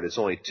better card. It's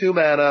only 2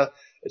 mana.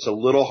 It's a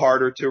little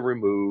harder to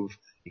remove.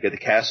 You get to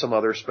cast some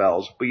other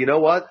spells. But you know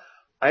what?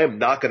 I am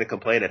not going to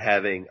complain at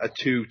having a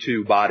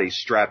 2/2 body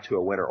strapped to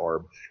a Winter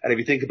Orb. And if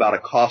you think about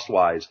it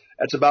cost-wise,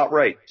 that's about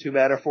right. 2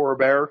 mana for a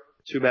bear,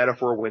 2 mana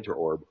for a Winter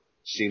Orb.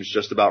 Seems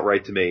just about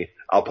right to me.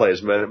 I'll play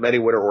as many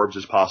Winter Orbs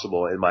as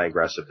possible in my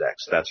aggressive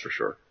decks, that's for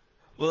sure.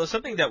 Well,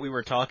 something that we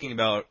were talking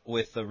about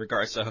with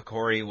regards to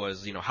Hokori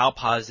was, how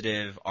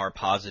positive are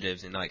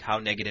positives and like how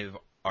negative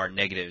are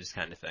negatives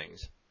kind of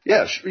things.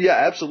 Yeah,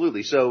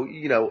 absolutely. So,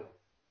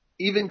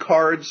 even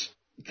cards,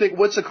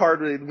 what's a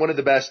card, one of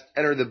the best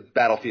enter the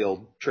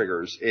battlefield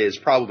triggers is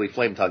probably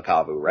Flame Tongue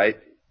Kavu, right?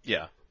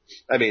 Yeah.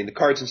 I mean, the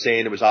card's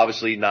insane. It was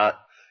obviously not,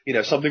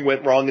 something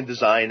went wrong in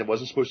design. It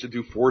wasn't supposed to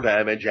do 4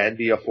 damage and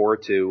be a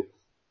 4/2.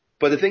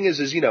 But the thing is,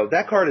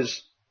 that card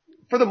is,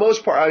 for the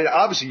most part, I mean,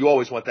 obviously you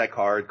always want that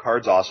card.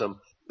 Card's awesome.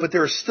 But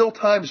there are still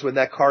times when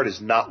that card is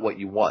not what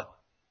you want.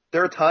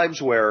 There are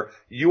times where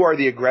you are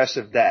the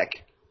aggressive deck.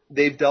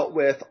 They've dealt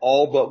with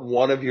all but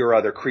one of your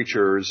other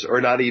creatures,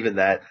 or not even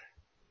that,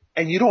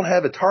 and you don't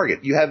have a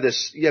target. You have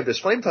this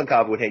Flame Tongue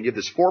Kavu in hand. You have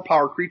this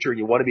 4-power creature, and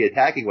you want to be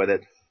attacking with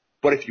it.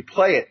 But if you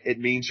play it, it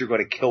means you're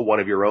going to kill one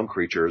of your own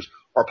creatures,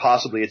 or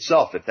possibly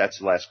itself if that's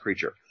the last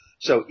creature.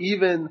 So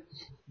even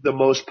the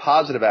most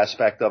positive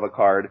aspect of a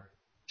card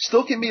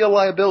still can be a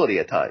liability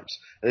at times.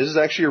 And this is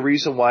actually a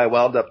reason why I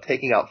wound up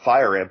taking out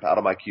Fire Imp out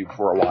of my cube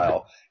for a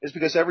while, is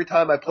because every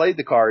time I played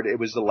the card, it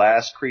was the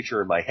last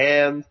creature in my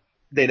hand.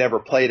 They never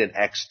played an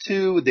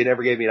X2. They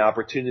never gave me an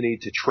opportunity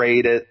to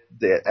trade it,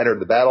 enter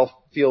the battle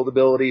field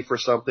ability for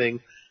something,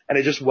 and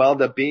it just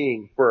wound up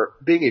being, for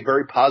being a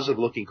very positive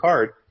looking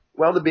card,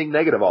 wound up being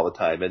negative all the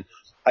time. And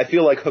I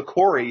feel like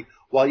Hikori,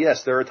 while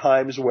yes, there are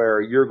times where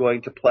you're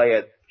going to play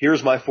it,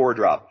 here's my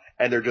 4-drop,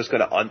 and they're just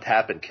going to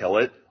untap and kill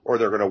it, or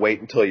they're going to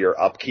wait until your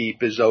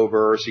upkeep is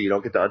over so you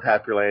don't get to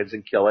untap your lands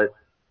and kill it.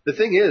 The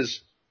thing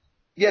is,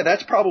 yeah,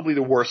 that's probably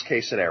the worst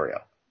case scenario.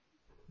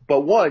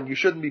 But one, you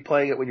shouldn't be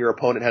playing it when your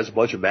opponent has a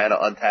bunch of mana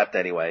untapped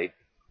anyway.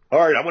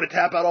 Alright, I'm going to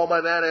tap out all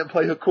my mana and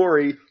play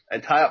Hikori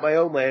and tie up my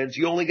own lands.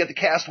 You only get to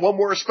cast one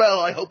more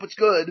spell. I hope it's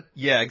good.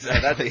 Yeah,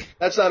 exactly.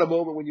 That's not a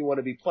moment when you want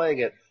to be playing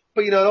it.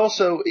 But, it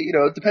also,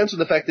 it depends on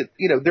the fact that,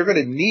 they're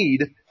going to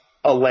need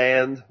a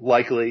land,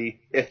 likely,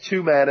 if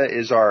 2 mana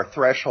is our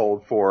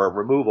threshold for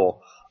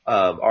removal,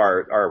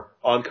 our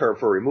on-curve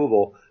for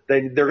removal,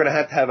 then they're going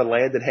to have a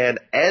land in hand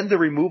and the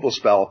removal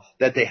spell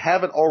that they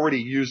haven't already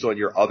used on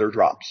your other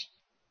drops.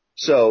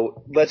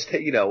 So let's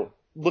take,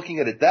 looking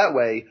at it that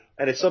way,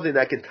 and it's something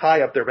that can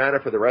tie up their mana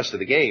for the rest of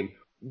the game.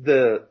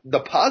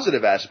 The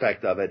positive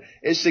aspect of it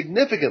is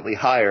significantly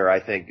higher, I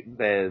think,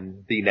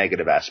 than the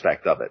negative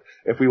aspect of it,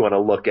 if we want to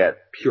look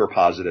at pure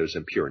positives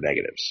and pure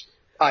negatives,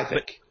 I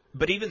think.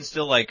 But even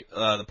still,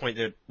 the point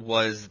there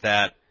was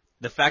that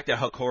the fact that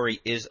Hikori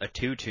is a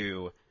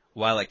 2/2,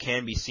 while it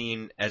can be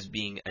seen as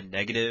being a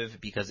negative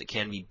because it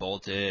can be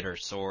bolted or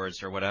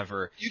swords or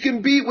whatever. You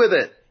can beat with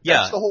it.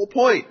 Yeah. That's the whole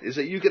point, is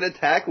that you can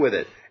attack with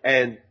it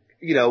and,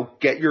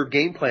 get your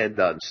game plan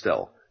done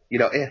still.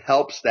 It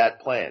helps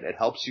that plan. It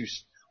helps you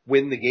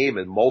win the game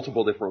in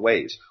multiple different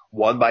ways.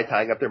 1, by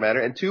tying up their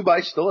mana, and 2, by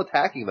still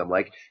attacking them.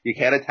 Like, you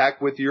can't attack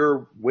with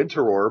your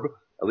Winter Orb,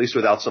 at least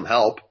without some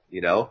help,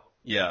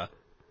 Yeah.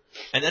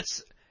 And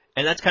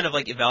that's kind of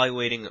like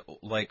evaluating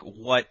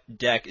what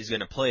deck is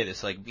going to play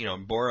this.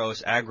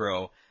 Boros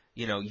aggro,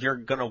 you're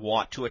going to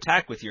want to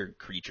attack with your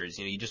creatures.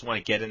 You just want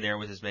to get in there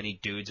with as many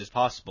dudes as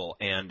possible.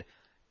 And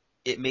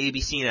it may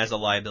be seen as a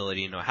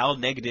liability. How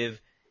negative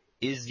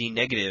is the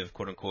negative,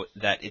 quote unquote,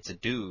 that it's a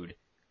dude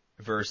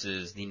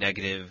versus the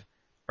negative,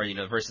 or,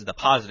 versus the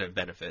positive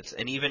benefits.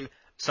 And even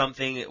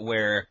something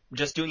where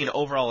just doing an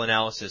overall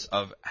analysis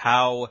of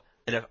how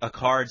a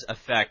card's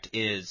effect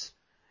is,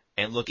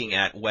 and looking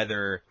at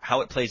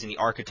how it plays in the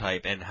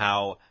archetype and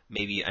how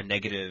maybe a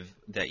negative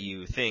that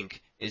you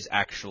think is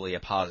actually a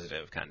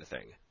positive kind of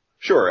thing.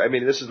 Sure. I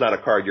mean, this is not a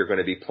card you're going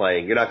to be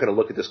playing. You're not going to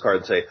look at this card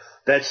and say,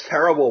 that's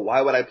terrible.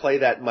 Why would I play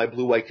that in my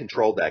blue-white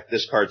control deck?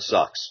 This card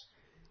sucks.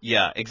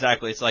 Yeah,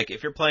 exactly. It's like,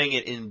 if you're playing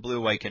it in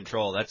blue-white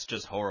control, that's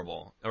just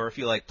horrible. Or if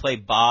you play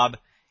Bob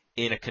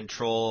in a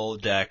control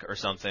deck or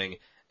something,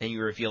 and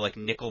you reveal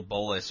Nicol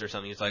Bolas or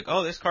something, it's like,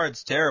 oh, this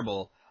card's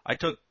terrible. I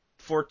took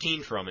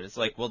 14 from it. It's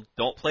like, well,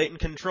 don't play it in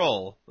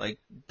control.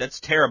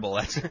 That's terrible.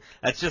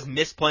 That's just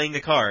misplaying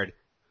the card.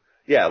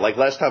 Yeah,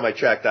 last time I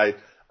checked, a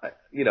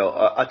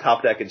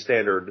top deck in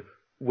Standard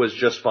was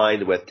just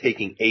fine with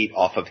taking 8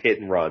 off of Hit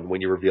and Run when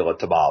you reveal it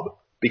to Bob.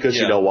 Because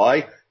You know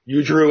why?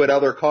 You drew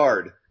another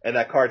card, and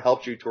that card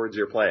helped you towards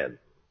your plan.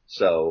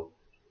 So,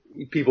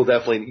 you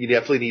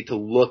definitely need to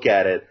look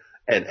at it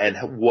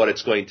and what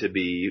it's going to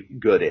be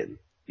good in.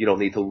 You don't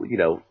need to,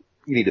 you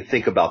need to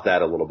think about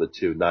that a little bit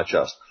too, not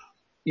just,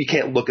 you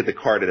can't look at the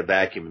card in a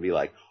vacuum and be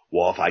like,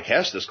 well, if I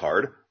cast this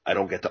card, I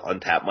don't get to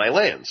untap my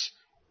lands.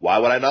 Why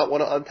would I not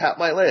want to untap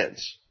my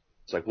lands?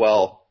 It's like,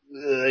 well,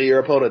 your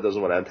opponent doesn't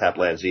want to untap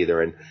lands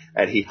either,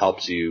 and he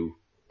helps you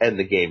end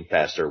the game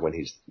faster when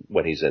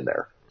he's in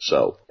there.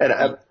 So, and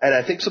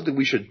I think something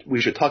we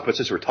should talk about,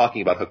 since we're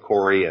talking about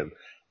Hikori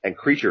and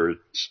creatures,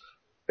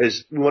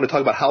 is we want to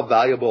talk about how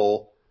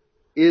valuable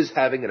is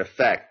having an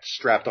effect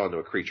strapped onto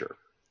a creature.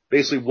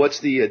 Basically, what's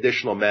the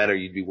additional mana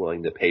you'd be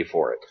willing to pay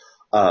for it?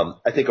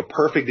 I think a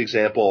perfect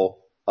example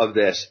of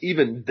this,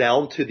 even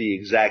down to the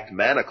exact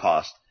mana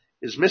cost,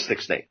 is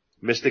Mystic Snake.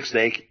 Mystic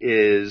Snake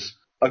is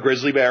a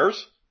Grizzly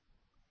Bears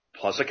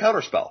plus a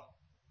counterspell.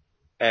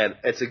 And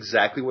it's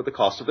exactly what the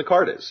cost of the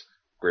card is.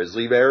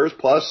 Grizzly Bears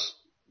plus,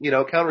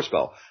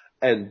 counterspell.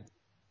 And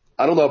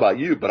I don't know about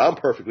you, but I'm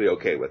perfectly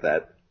okay with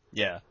that.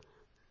 Yeah.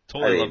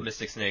 Totally love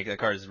Mystic Snake. That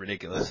card is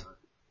ridiculous.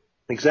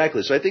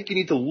 Exactly. So I think you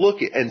need to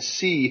look at and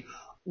see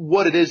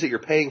what it is that you're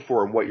paying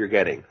for and what you're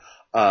getting.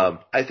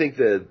 I think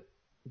that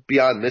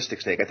beyond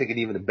Mystic Snake, I think an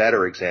even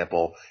better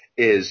example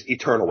is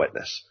Eternal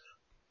Witness.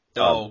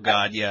 Oh,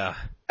 God, yeah.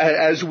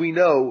 As we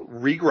know,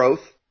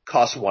 Regrowth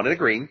costs 1 and a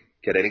green.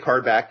 Get any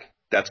card back.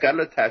 That's got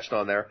it attached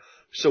on there.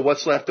 So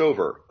what's left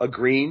over? A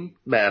green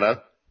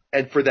mana.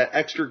 And for that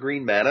extra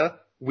green mana,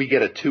 we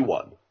get a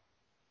 2/1.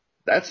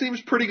 That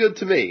seems pretty good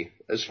to me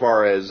as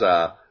far as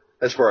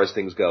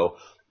things go.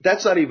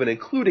 That's not even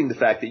including the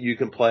fact that you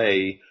can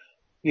play,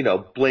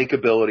 blink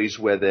abilities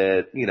with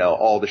it,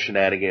 all the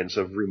shenanigans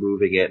of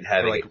removing it and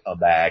having it come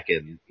back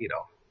and,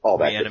 all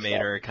that good stuff.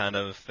 Reanimator kind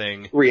of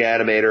thing.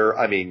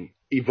 Reanimator,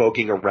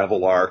 evoking a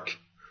Revel Arc,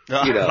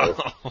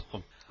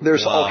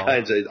 there's all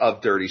kinds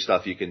of dirty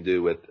stuff you can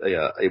do with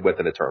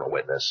an Eternal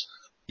Witness.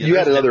 Yeah, you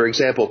had another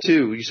example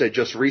too, you said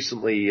just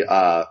recently,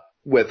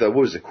 with, what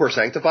was it, Core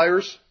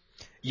Sanctifiers?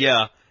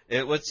 Yeah.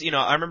 It was,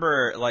 I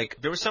remember,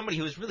 there was somebody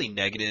who was really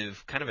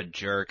negative, kind of a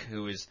jerk,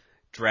 who was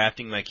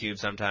drafting my cube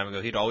some time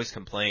ago, he'd always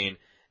complain,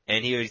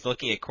 and he was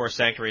looking at Core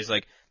Sanctifier, he's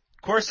like,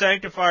 Core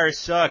Sanctifier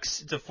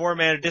sucks, it's a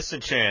 4-mana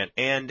disenchant,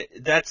 and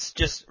that's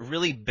just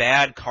really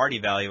bad card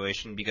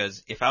evaluation,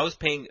 because if I was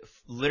paying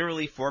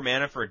literally 4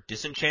 mana for a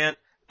disenchant,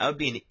 I would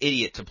be an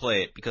idiot to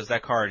play it, because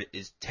that card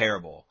is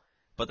terrible.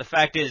 But the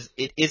fact is,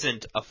 it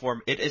isn't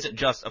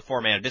just a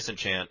 4-mana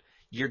disenchant,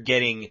 you're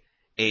getting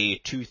a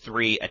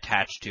 2/3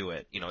 attached to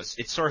it.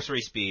 It's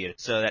sorcery speed,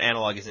 so that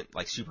analog isn't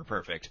like super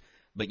perfect.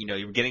 But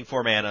you're getting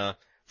 4 mana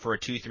for a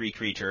 2/3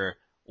 creature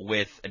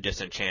with a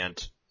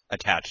disenchant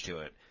attached to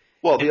it.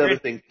 Well, the other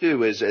thing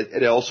too is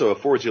it also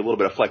affords you a little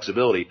bit of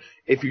flexibility.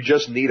 If you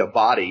just need a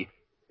body,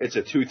 it's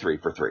a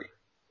 2/3 for 3.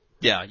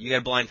 Yeah, you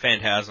got Blind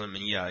Phantasm,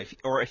 and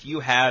if you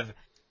have,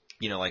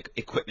 like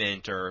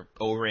equipment or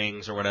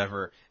O-rings or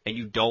whatever, and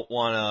you don't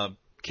want to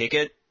kick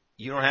it,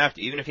 you don't have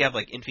to. Even if you have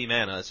like infinite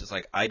mana, it's just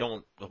like, I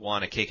don't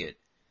want to kick it.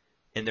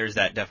 And there's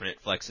that definite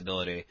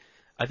flexibility.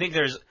 I think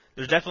there's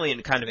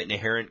definitely kind of an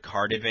inherent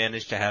card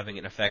advantage to having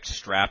an effect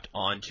strapped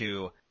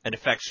onto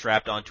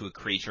a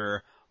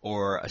creature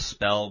or a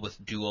spell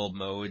with dual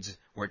modes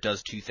where it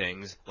does 2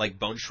 things. Like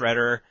Bone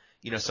Shredder,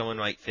 someone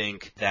might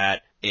think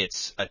that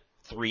it's a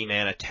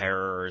 3-mana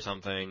terror or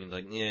something, and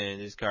like, yeah,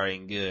 this card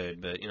ain't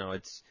good, but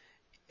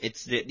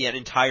it's the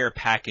entire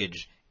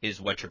package is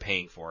what you're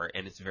paying for,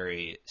 and it's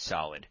very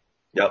solid.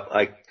 Yep,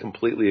 I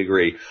completely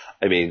agree.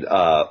 I mean,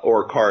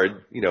 or a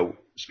card,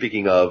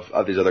 speaking of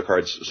these other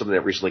cards, something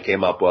that recently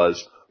came up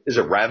is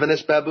it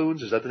Ravenous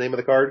Baboons? Is that the name of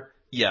the card?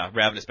 Yeah,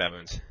 Ravenous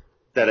Baboons.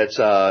 That it's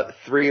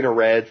 3 and a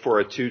red for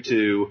a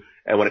 2/2,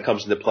 and when it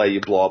comes into play, you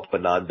blow up a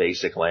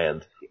non-basic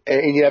land.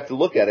 And you have to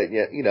look at it,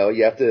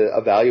 you have to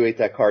evaluate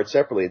that card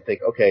separately and think,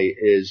 okay,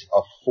 is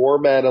a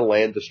 4-mana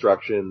land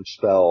destruction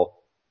spell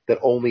that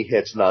only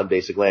hits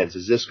non-basic lands,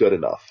 is this good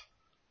enough?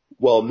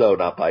 Well, no,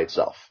 not by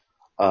itself.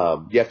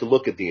 You have to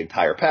look at the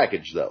entire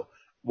package, though.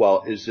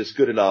 Well, is this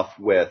good enough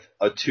with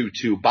a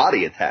 2/2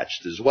 body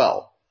attached as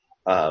well?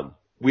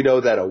 We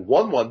know that a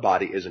 1/1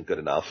 body isn't good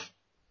enough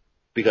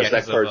because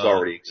that card's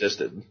already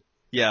existed.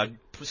 Yeah,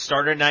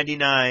 starter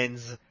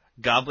 99s,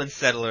 Goblin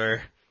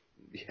Settler.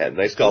 Yeah,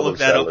 nice Goblin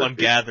Settler. Look that up on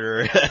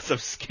Gatherer. That's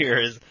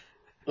obscure.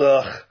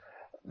 Ugh.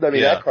 I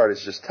mean, that card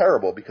is just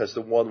terrible because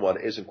the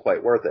 1/1 isn't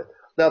quite worth it.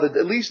 Now,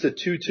 at least the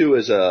 2/2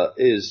 is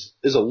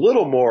a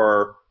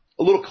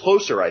little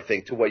closer, I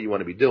think, to what you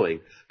want to be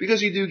doing,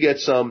 because you do get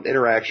some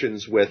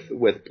interactions with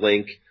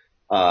Blink,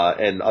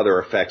 and other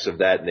effects of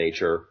that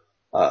nature.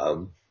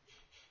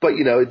 But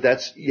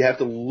you have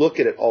to look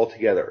at it all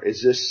together.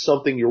 Is this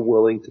something you're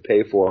willing to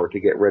pay for to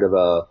get rid of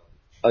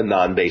a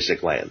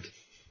non-basic land?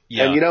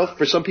 Yeah. And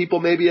for some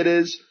people maybe it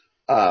is.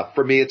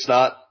 For me it's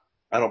not.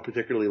 I don't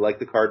particularly like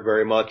the card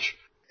very much.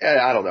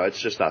 I don't know, it's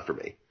just not for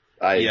me.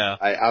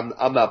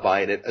 I'm not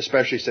buying it,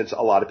 especially since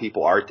a lot of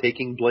people are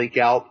taking Blink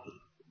out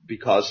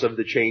because of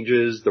the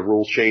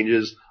rules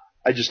changes.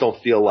 I just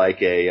don't feel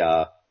like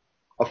a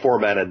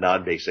 4-mana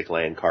non-basic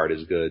land card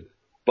is good.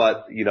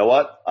 But you know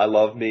what? I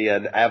love me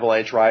an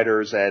Avalanche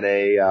Riders and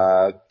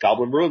a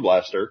Goblin Ruin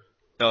Blaster.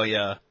 Oh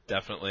yeah,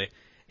 definitely.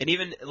 And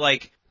even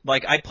like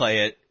I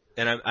play it,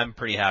 and I'm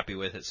pretty happy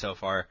with it so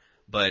far.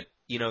 But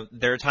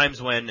there are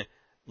times when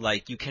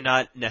you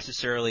cannot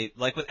necessarily,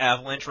 like with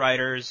Avalanche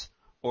Riders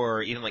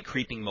or even like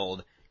Creeping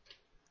Mold,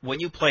 when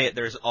you play it,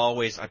 there's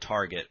always a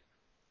target.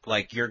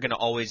 Like you're gonna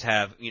always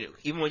have,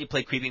 even when you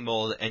play Creeping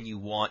Mold and you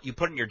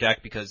put it in your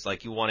deck because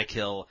you want to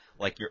kill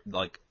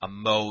a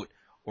moat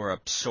or a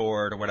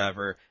sword or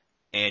whatever,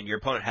 and your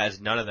opponent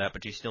has none of that,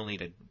 but you still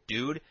need a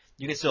dude,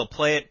 you can still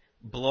play it,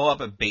 blow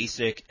up a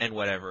basic and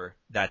whatever,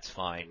 that's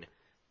fine.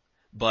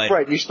 But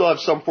right, you still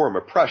have some form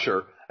of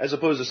pressure, as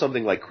opposed to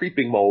something like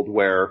Creeping Mold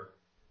where,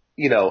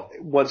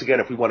 once again,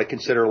 if we want to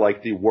consider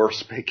the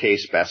worst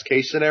case, best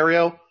case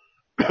scenario,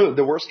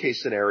 the worst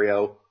case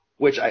scenario,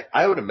 which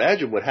I would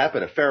imagine would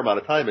happen a fair amount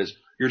of time, is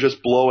you're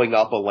just blowing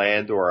up a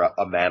land or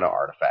a mana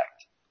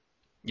artifact.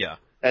 Yeah.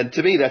 And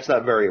to me, that's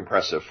not very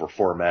impressive for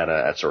 4 mana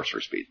at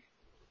sorcery speed.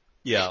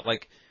 Yeah,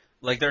 like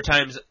there are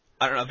times,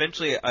 I don't know,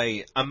 eventually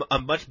I'm a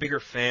much bigger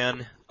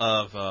fan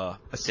of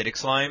Acidic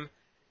Slime,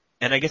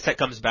 and I guess that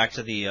comes back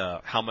to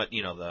the how much,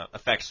 the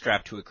effect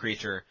strapped to a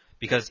creature,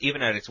 because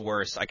even at its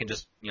worst, I can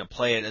just,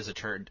 play it as a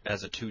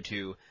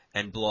 2/2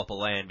 and blow up a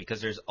land,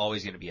 because there's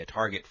always going to be a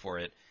target for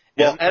it.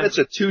 Well, and it's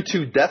a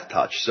 2/2 death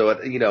touch, so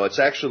it's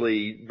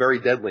actually very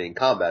deadly in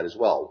combat as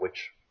well,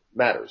 which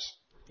matters.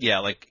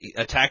 Yeah,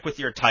 attack with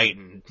your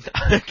Titan.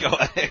 Go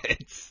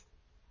ahead.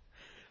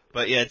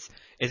 But yeah,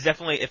 it's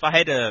definitely, if I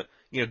had to,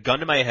 gun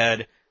to my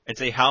head and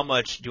say how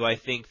much do I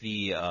think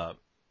the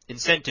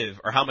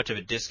incentive, or how much of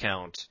a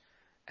discount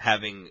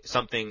having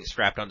something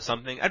strapped onto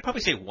something, I'd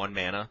probably say 1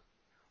 mana.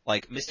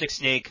 Like Mystic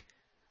Snake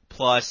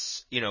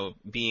plus,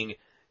 being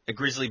a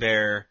Grizzly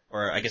Bear,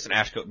 or I guess an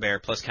Ashcoat Bear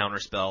plus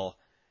Counterspell,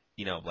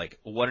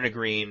 1 and a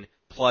green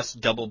plus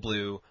double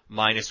blue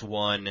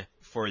 -1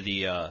 for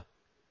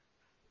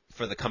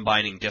the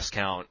combining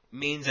discount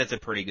means that's a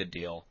pretty good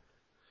deal.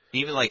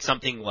 Even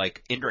something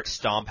like Indrik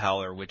Stomp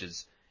Howler, which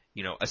is,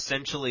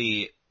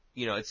 essentially,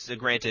 it's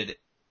granted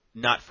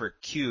not for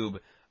cube,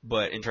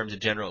 but in terms of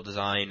general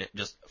design,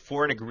 just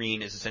 4 and a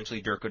green is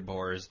essentially Dirkwood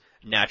Boars,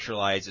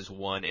 Naturalize is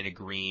 1 and a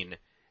green,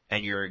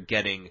 and you're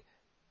getting,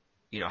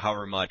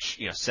 however much,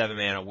 7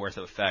 mana worth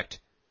of effect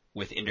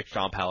with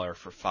Indestromp Howler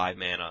for 5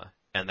 mana,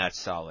 and that's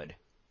solid.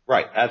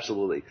 Right,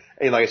 absolutely.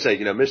 And like I said,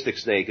 Mystic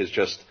Snake is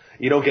just,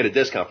 you don't get a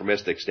discount for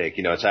Mystic Snake,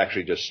 it's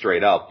actually just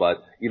straight up,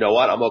 but you know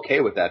what, I'm okay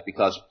with that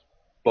because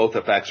both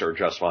effects are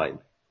just fine.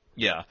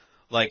 Yeah.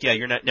 Like, yeah,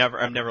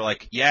 I'm never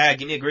like, yeah,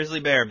 give me a grizzly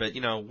bear, but,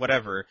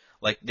 whatever.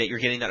 Like, that you're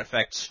getting that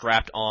effect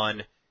strapped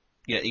on,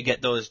 you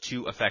get those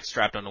 2 effects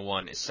strapped onto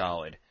 1 is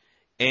solid.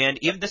 And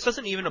even, this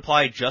doesn't even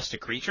apply just to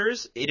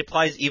creatures, it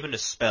applies even to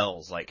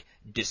spells, like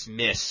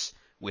Dismiss,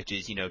 which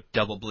is,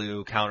 double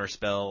blue,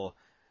 counterspell,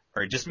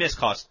 or Dismiss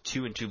costs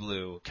 2 and 2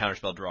 blue,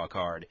 counterspell, draw a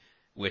card,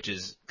 which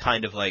is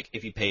kind of like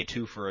if you pay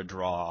 2 for a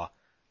draw,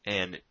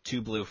 and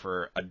 2 blue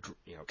for a,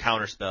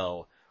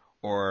 counterspell,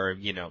 or,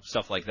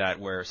 stuff like that,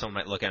 where someone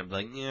might look at it and be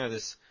like, yeah,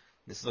 this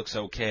looks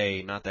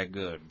okay, not that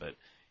good, but,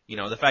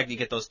 the fact that you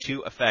get those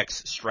 2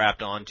 effects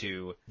strapped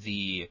onto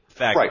the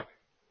effect. Right.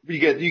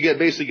 You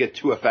basically get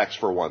 2 effects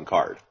for 1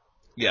 card.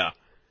 Yeah.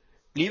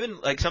 Even,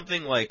 like,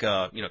 something like,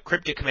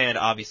 Cryptic Command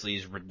obviously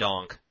is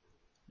redonk.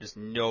 Just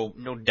no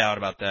doubt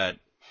about that.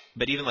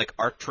 But even, like,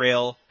 Arc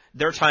Trail,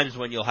 there are times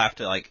when you'll have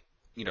to, like,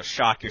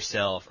 shock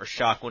yourself or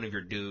shock one of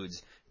your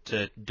dudes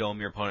to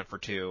dome your opponent for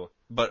 2.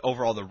 But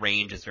overall, the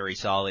range is very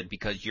solid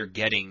because you're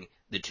getting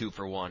the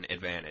 2-for-1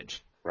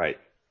 advantage. Right.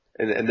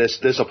 And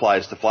this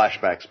applies to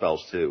flashback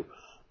spells too.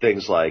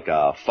 Things like,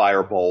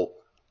 Firebolt,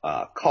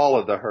 Call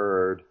of the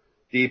Herd,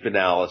 Deep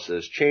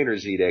Analysis,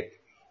 Chainer's Edict,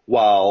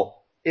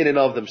 while in and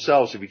of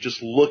themselves, if you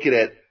just look at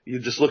it, you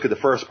just look at the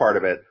first part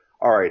of it,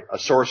 alright, a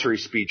Sorcery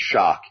Speed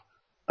Shock,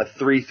 a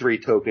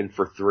 3/3 token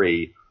for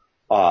 3,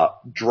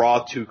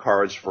 draw 2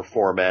 cards for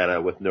 4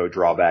 mana with no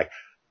drawback.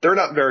 They're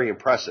not very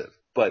impressive,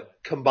 but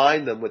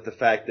combine them with the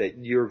fact that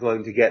you're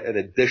going to get an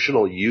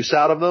additional use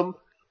out of them.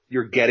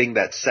 You're getting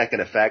that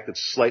second effect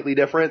that's slightly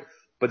different,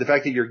 but the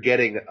fact that you're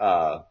getting,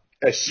 a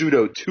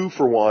pseudo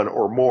 2-for-1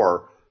 or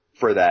more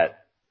for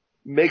that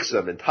makes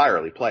them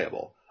entirely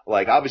playable.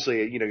 Like,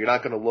 obviously, you're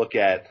not going to look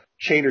at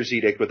Chainer's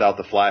Edict without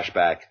the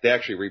flashback. They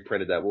actually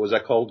reprinted that. What was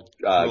that called?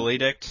 Cruel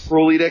Edict.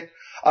 Cruel Edict.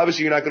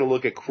 Obviously, you're not going to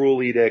look at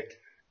Cruel Edict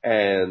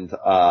and,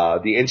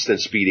 the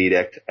Instant Speed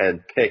Edict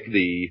and pick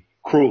the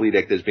Cruel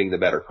Edict as being the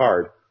better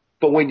card.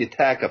 But when you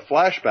tack a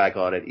flashback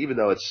on it, even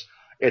though it's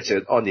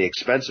on the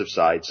expensive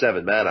side,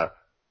 7 mana,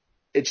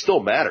 it still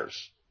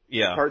matters.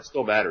 Yeah. The card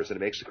still matters, and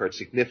it makes the card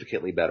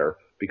significantly better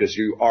because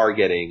you are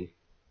getting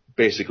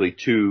basically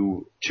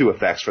two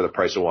effects for the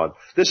price of 1.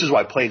 This is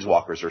why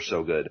Planeswalkers are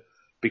so good,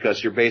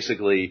 because you're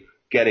basically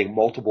getting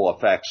multiple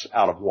effects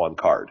out of 1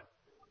 card.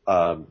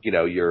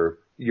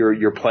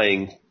 You're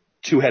playing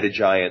 2-headed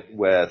giant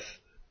with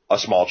a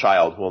small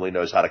child who only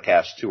knows how to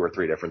cast 2 or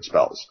 3 different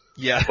spells.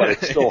 Yeah.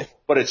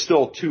 but it's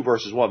still 2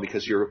 versus 1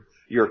 because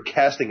you're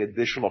casting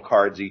additional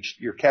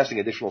you're casting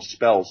additional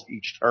spells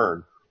each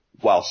turn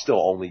while still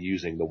only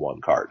using the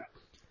 1 card.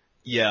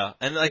 Yeah,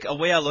 and like a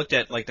way I looked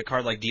at like the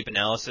card like Deep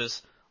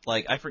Analysis,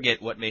 like I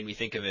forget what made me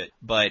think of it,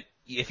 but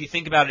if you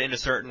think about it in a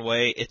certain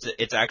way,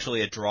 it's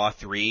actually a draw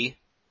 3,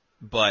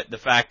 but the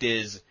fact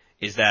is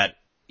that,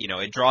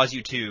 it draws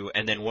you 2,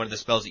 and then one of the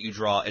spells that you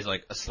draw is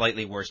like a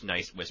slightly worse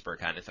Night Whisper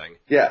kind of thing.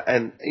 Yeah,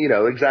 and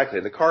exactly.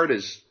 The card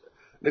is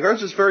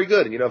just very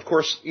good. And of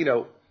course,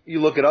 you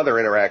look at other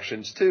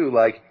interactions too,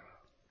 like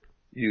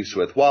use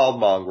with Wild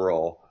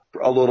Mongrel,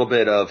 a little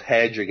bit of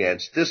hedge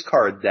against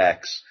discard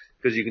decks,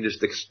 because you can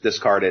just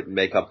discard it and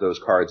make up those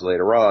cards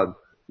later on.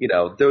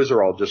 Those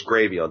are all just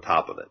gravy on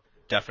top of it.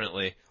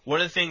 Definitely. One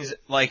of the things,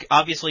 like,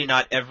 obviously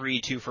not every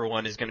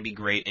 2-for-1 is going to be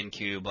great in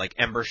Cube, like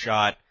Ember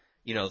Shot,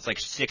 it's like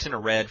 6 and a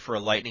red for a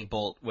Lightning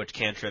Bolt, which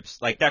cantrips,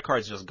 like, that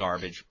card's just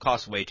garbage,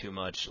 costs way too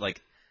much,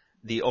 like,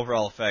 the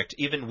overall effect,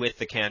 even with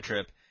the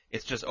cantrip,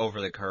 it's just over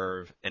the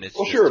curve, and it's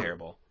just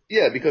terrible.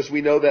 Yeah, because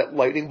we know that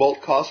Lightning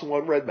Bolt costs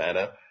 1 red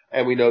mana,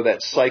 and we know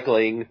that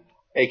Cycling,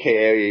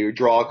 aka you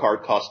draw a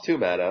card, costs 2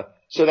 mana,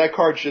 so that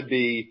card should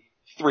be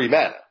 3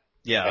 mana.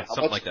 Yeah,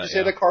 something like that. How much did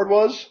you say the card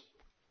was?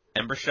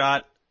 Ember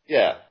Shot?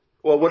 Yeah.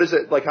 Well, what is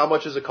it, like, how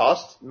much does it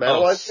cost?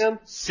 Mana-wise, man?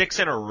 6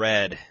 and a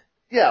red.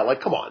 Yeah, like,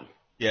 come on.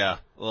 Yeah.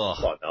 Ugh.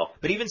 Come on now.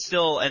 But even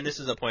still, and this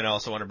is a point I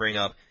also want to bring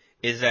up,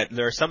 is that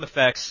there are some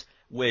effects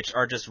which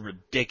are just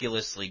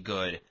ridiculously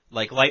good.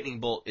 Like,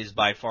 Lightning Bolt is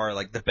by far,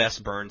 like, the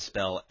best burn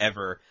spell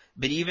ever.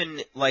 But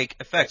even, like,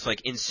 effects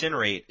like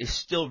Incinerate is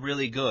still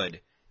really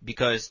good,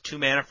 because 2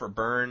 mana for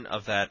burn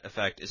of that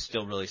effect is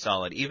still really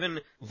solid. Even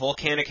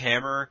Volcanic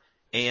Hammer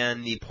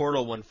and the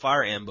Portal 1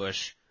 Fire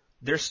Ambush,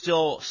 they're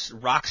still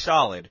rock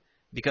solid,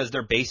 because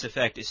their base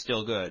effect is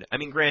still good. I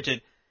mean,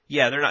 granted,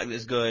 yeah, they're not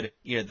as good,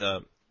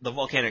 the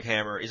Volcanic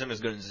Hammer isn't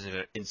as good as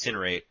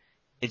Incinerate.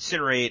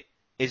 Incinerate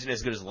isn't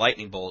as good as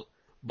Lightning Bolt,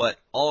 but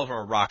all of them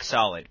are rock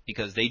solid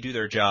because they do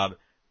their job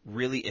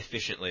really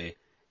efficiently,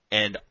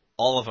 and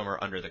all of them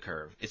are under the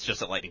curve. It's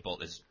just that Lightning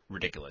Bolt is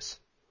ridiculous.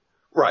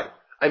 Right.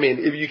 I mean,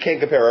 if you can't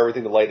compare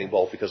everything to Lightning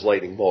Bolt because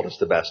Lightning Bolt is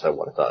the best at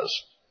what it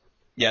does.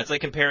 Yeah, it's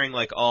like comparing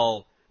like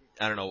all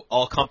I don't know,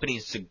 all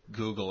companies to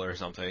Google or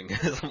something,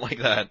 something like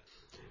that.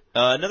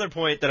 Another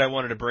point that I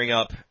wanted to bring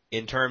up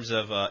in terms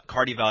of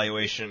card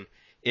evaluation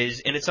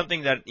is, and it's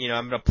something that,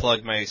 I'm going to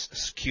plug my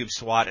cube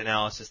SWOT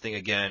analysis thing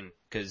again,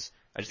 because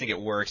I just think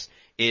it works,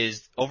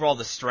 is overall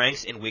the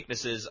strengths and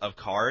weaknesses of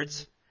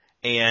cards,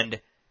 and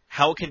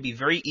how it can be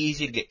very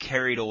easy to get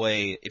carried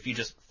away if you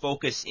just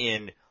focus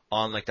in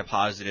on like the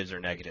positives or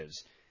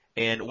negatives.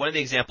 And one of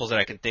the examples that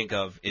I can think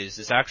of is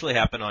this actually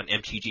happened on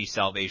MTG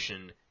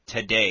Salvation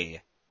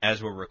today,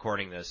 as we're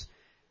recording this,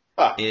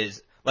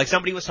 is like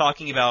somebody was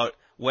talking about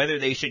whether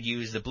they should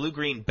use the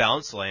blue-green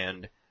bounce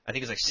land, I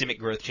think it's like Simic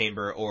Growth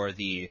Chamber, or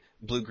the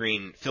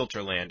blue-green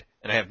filter land,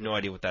 and I have no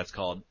idea what that's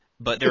called.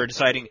 But they were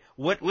deciding,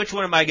 which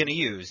one am I going to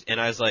use? And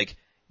I was like,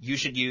 you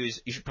should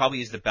probably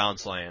use the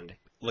bounce land,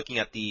 looking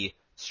at the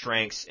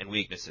strengths and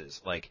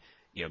weaknesses. Like,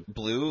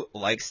 blue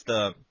likes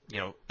the,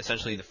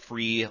 essentially the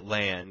free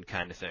land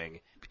kind of thing.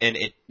 And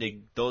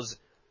those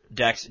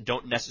decks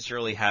don't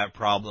necessarily have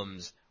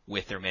problems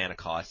with their mana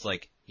costs.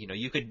 Like,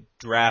 you could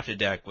draft a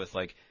deck with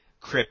like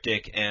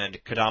Cryptic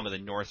and Kodama the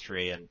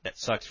Northtree, and that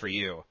sucks for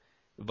you.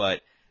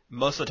 But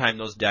most of the time,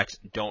 those decks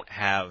don't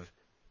have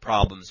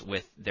problems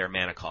with their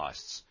mana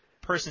costs.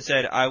 Person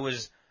said, I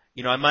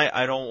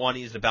don't want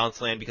to use the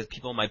bounce land because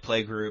people in my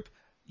play group,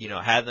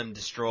 had them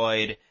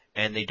destroyed,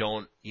 and they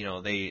don't,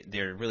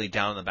 they're really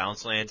down on the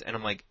bounce lands. And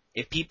I'm like,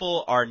 if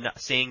people are not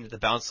saying that the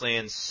bounce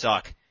lands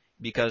suck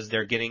because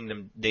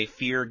they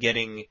fear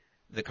getting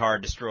the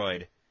card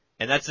destroyed,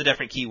 and that's the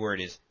different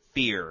keyword is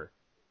fear.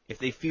 If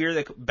they fear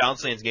the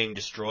bounce land's getting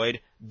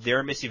destroyed,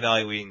 they're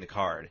misevaluating the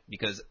card,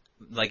 because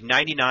like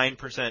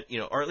 99%,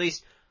 or at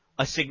least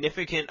a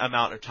significant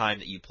amount of time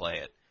that you play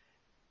it,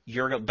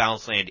 your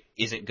bounce land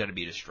isn't going to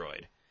be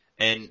destroyed.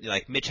 And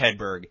like Mitch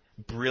Hedberg,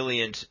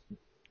 brilliant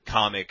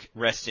comic,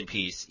 rest in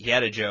peace. He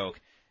had a joke,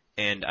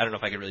 and I don't know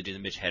if I can really do the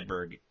Mitch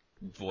Hedberg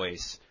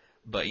voice,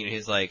 but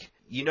he's like,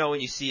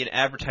 when you see an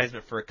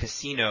advertisement for a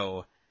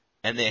casino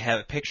and they have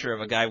a picture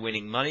of a guy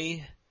winning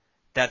money,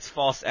 that's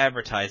false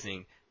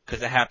advertising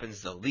because it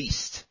happens the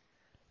least.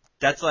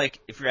 That's like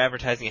if you're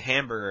advertising a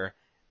hamburger,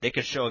 they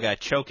could show a guy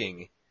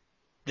choking.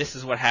 This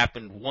is what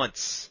happened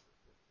once.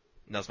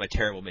 And that was my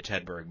terrible Mitch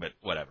Hedberg, but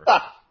whatever.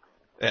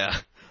 Yeah.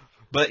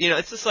 But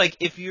it's just like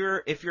if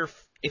you're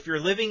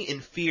living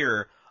in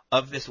fear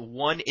of this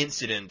one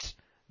incident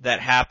that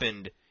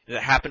happened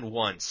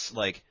once,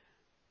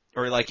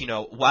 or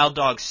Wild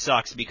Dog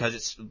sucks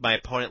because my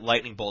opponent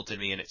lightning bolted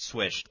me and it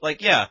switched.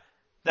 Like, yeah,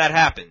 that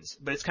happens,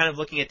 but it's kind of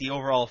looking at the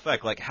overall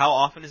effect. Like, how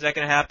often is that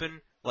going to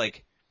happen?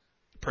 Like,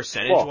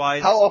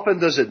 percentage-wise? Well, how often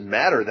does it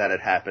matter that it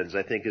happens,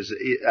 I think, is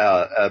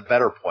a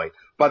better point.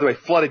 By the way,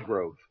 Flooded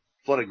Grove.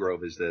 Flooded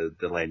Grove is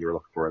the land you were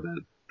looking for,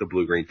 the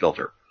blue-green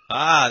filter.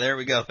 Ah, there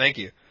we go. Thank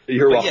you.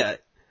 You're welcome. Yeah,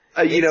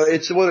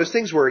 it's one of those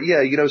things where,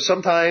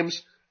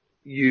 sometimes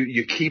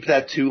you keep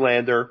that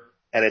two-lander,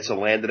 and it's a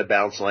land and a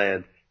bounce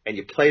land, and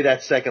you play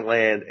that second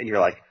land, and you're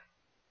like,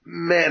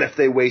 man, if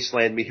they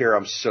wasteland me here,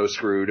 I'm so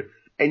screwed.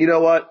 And you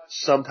know what?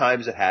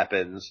 Sometimes it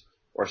happens.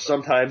 Or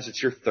sometimes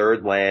it's your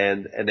third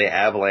land and they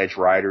avalanche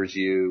riders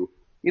you.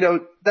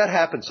 That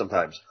happens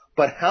sometimes.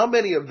 But how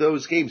many of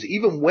those games,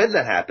 even when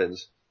that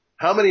happens,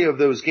 how many of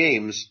those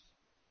games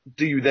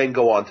do you then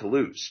go on to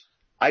lose?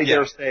 I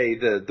dare say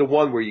the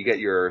one where you get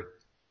your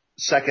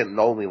second and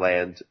only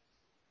land,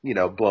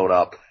 blown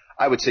up,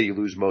 I would say you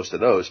lose most of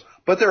those.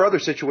 But there are other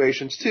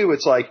situations too.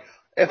 It's like,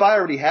 if I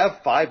already have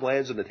 5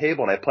 lands on the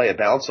table and I play a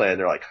bounce land,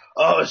 they're like,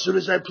 oh, as soon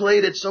as I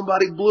played it,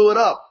 somebody blew it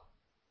up.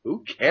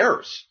 Who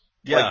cares?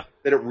 Yeah. Like,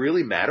 did it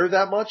really matter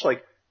that much?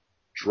 Like,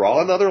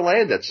 draw another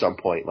land at some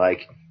point.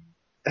 Like,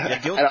 I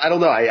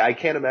don't know. I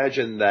can't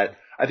imagine that.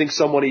 I think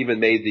someone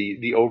even made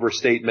the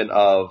overstatement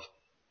of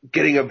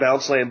getting a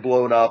bounce land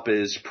blown up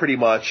is pretty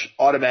much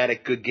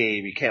automatic good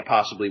game. You can't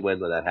possibly win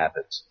when that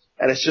happens.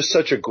 And it's just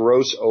such a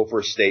gross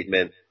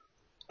overstatement.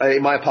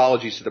 My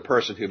apologies to the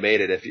person who made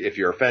it if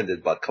you're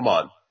offended, but come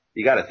on.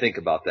 You gotta think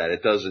about that.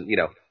 It doesn't,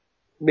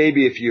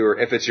 maybe if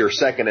it's your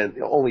second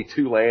and only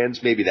 2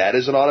 lands, maybe that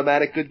is an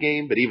automatic good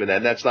game, but even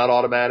then that's not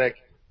automatic.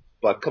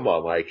 But come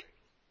on, like,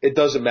 it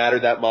doesn't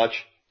matter that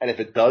much. And if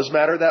it does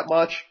matter that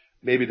much,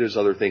 maybe there's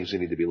other things you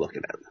need to be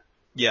looking at.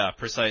 Yeah,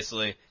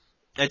 precisely.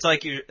 It's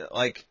like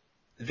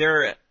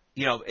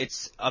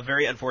it's a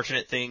very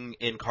unfortunate thing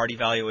in card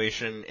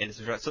evaluation, and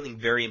it's something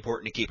very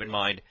important to keep in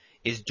mind,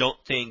 is don't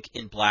think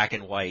in black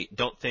and white.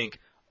 Don't think,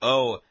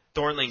 oh,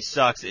 Thornlane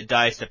sucks, it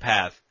dies to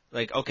Path.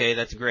 Like, okay,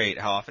 that's great.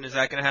 How often is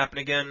that going to happen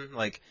again?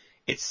 Like,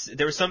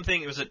 there was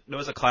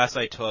a class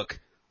I took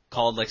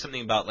called like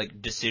something about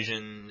like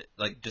decision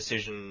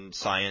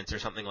science or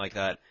something like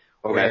that,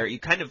 okay, where you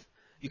kind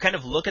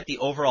of look at the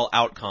overall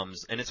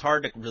outcomes, and it's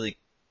hard to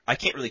I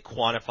can't really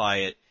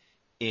quantify it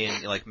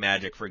in like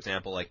Magic, for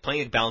example, like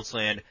playing a bounce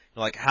land,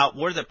 like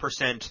what are the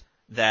percent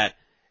that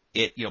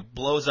it,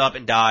 blows up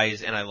and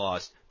dies and I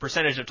lost?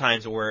 Percentage of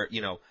times where,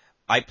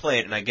 I play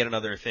it and I get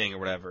another thing or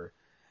whatever.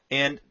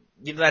 And,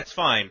 that's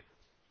fine.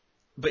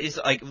 but it's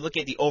like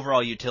looking at the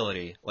overall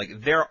utility. Like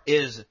there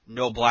is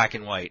no black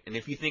and white, and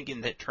if you think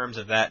in the terms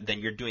of that, then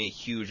you're doing a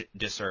huge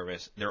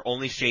disservice. They're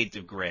only shades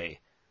of gray.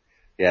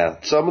 Yeah,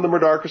 some of them are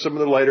darker, some of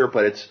them are lighter,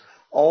 but it's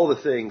all the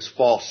things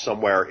fall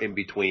somewhere in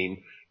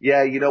between.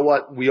 Yeah, you know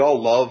what? We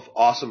all love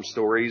awesome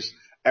stories.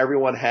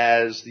 Everyone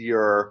has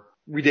your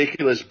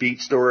ridiculous beat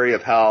story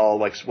of how,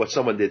 like, what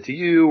someone did to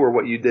you or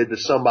what you did to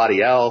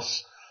somebody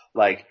else.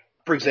 Like,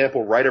 for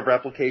example, Rite of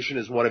Replication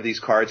is one of these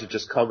cards that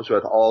just comes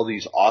with all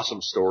these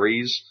awesome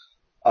stories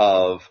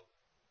of,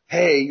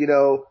 hey,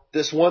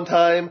 this one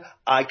time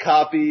I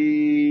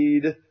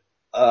copied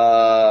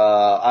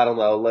I don't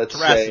know, let's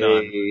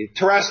Terastodon. say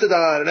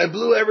Terastodon, and I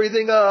blew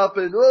everything up,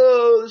 and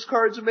whoa, this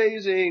card's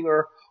amazing.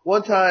 Or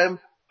one time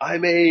I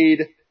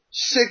made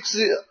 6,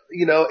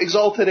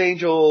 Exalted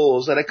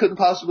Angels, and I couldn't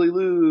possibly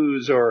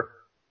lose. Or,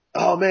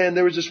 oh man,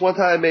 there was this one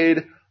time I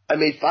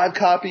made 5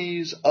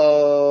 copies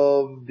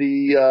of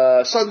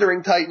the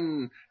Sundering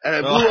Titan, and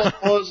I blew up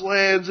all his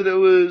lands, and it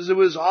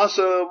was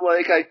awesome.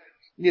 Like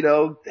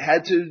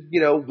had to,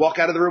 walk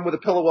out of the room with a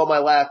pillow on my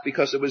lap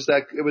because it was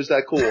that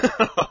cool.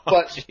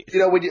 But,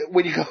 Jeez.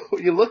 when you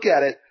look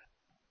at it,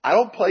 I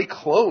don't play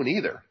clone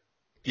either.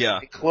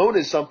 Yeah. Clone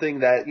is something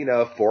that,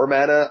 4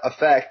 mana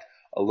effect,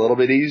 a little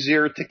bit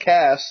easier to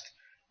cast,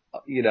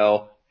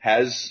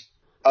 has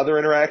other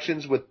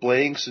interactions with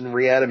blinks and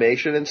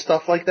reanimation and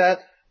stuff like that.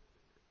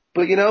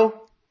 But,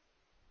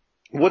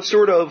 what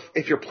sort of,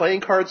 if you're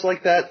playing cards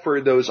like that for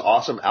those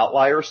awesome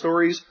outlier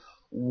stories,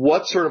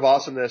 what sort of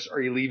awesomeness are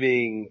you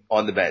leaving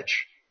on the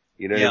bench?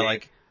 You know what I mean?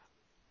 Like,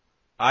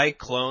 I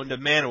cloned a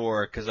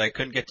Manowar because I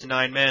couldn't get to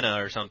 9 mana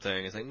or something.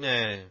 It's like,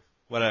 nah,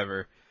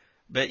 whatever.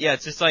 But yeah,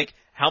 it's just like,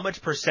 how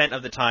much %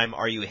 of the time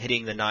are you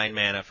hitting the 9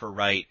 mana for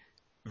right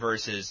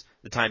versus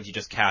the times you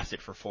just cast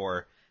it for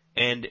 4?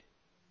 And,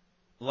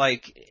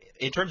 like,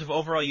 in terms of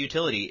overall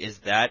utility, is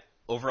that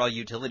overall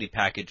utility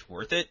package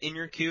worth it in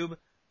your cube?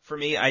 For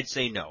me, I'd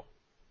say no.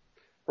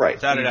 Right.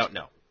 Without a doubt,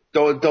 no.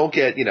 Don't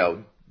get,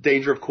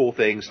 danger of cool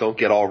things. Don't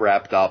get all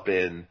wrapped up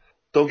in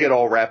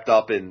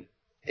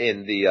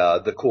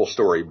the cool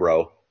story,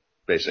 bro.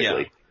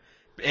 Basically.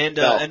 Yeah. And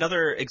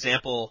another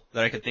example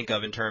that I could think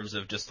of in terms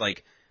of just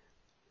like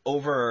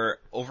over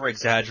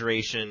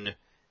exaggeration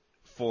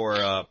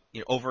for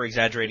over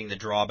exaggerating the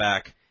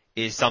drawback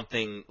is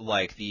something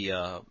like the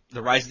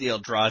Rise of the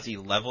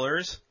Eldrazi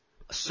levelers.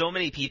 So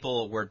many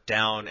people were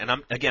down, and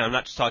I'm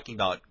not just talking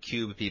about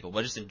cube people,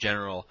 but just in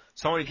general.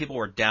 So many people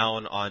were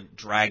down on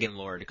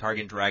Dragonlord,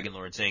 Kargan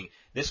Dragonlord, saying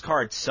this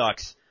card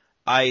sucks.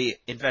 I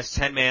invest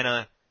 10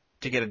 mana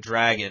to get a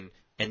dragon,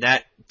 and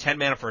that 10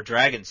 mana for a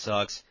dragon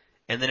sucks,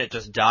 and then it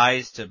just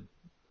dies to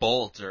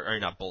Bolt or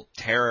not Bolt,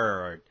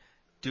 Terror or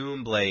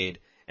Doomblade,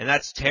 and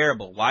that's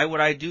terrible. Why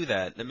would I do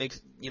that? That makes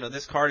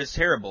this card is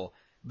terrible.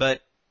 But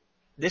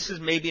this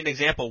is maybe an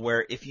example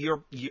where if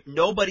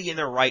nobody in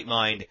their right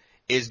mind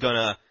is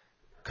gonna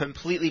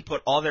completely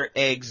put all their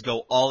eggs,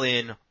 go all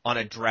in on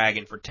a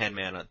dragon for 10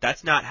 mana.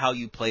 That's not how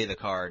you play the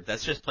card.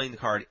 That's just playing the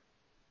card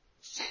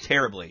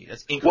terribly.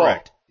 That's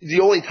incorrect. Well,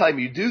 the only time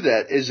you do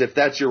that is if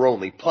that's your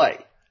only play.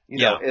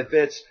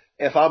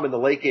 If I'm in the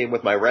late game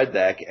with my red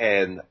deck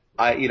and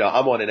I'm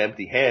on an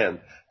empty hand,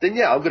 then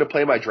yeah, I'm going to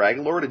play my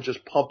Dragonlord and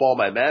just pump all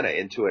my mana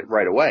into it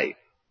right away.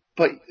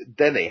 But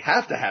then they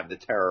have to have the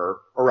terror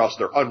or else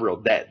they're Unreal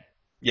dead.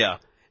 Yeah.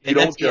 You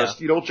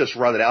don't just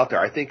run it out there.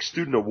 I think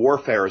Student of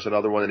Warfare is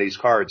another one of these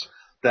cards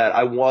that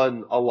I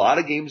won a lot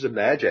of games of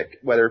Magic,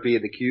 whether it be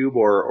in the cube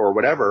or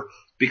whatever,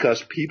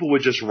 because people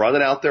would just run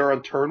it out there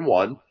on turn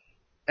 1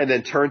 and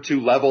then turn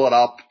 2 level it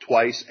up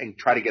twice and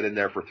try to get in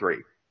there for 3.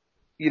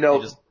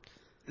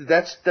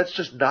 That's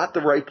just not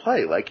the right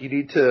play. Like you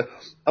need to,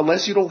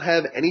 unless you don't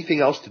have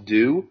anything else to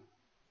do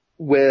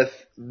with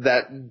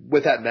that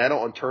mana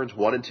on turns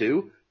 1 and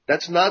 2,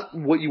 that's not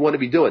what you want to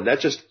be doing. That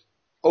just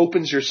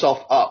opens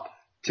yourself up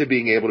to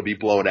being able to be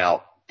blown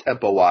out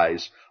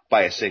tempo-wise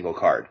by a single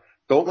card.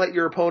 Don't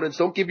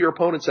give your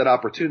opponents that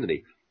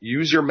opportunity.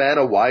 Use your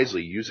mana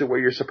wisely. Use it where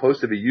you're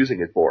supposed to be using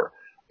it for.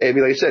 I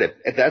mean, like I said,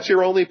 if that's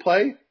your only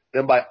play,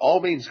 then by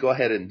all means go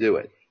ahead and do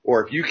it.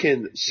 Or if you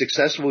can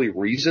successfully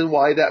reason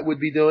why that would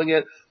be doing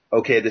it,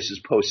 okay, this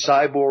is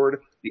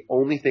post-sideboard. The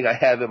only thing I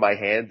have in my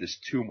hand is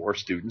 2 more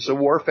Students of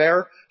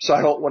Warfare, so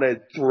I don't want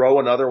to throw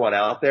another one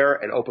out there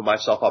and open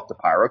myself up to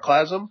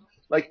Pyroclasm.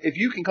 Like, if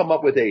you can come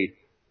up with a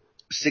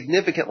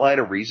significant line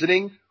of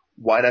reasoning,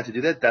 why not to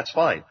do that? That's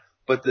fine.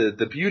 But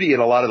the beauty in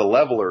a lot of the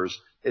levelers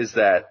is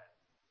that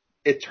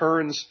it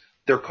turns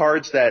their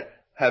cards that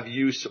have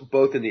use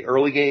both in the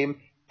early game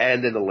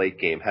and in the late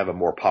game have a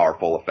more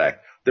powerful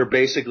effect. They're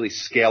basically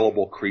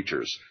scalable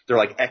creatures. They're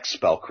like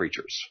X-spell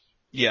creatures.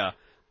 Yeah.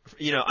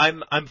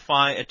 I'm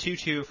fine. A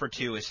 2/2 for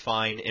 2 is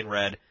fine in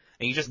red,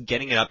 and you're just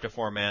getting it up to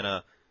 4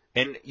 mana.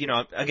 And,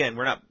 again,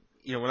 we're not,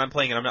 when I'm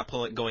playing it, I'm not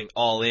going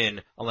all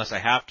in unless I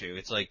have to.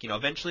 It's like,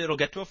 eventually it'll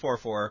get to a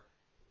 4/4,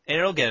 and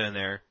it'll get in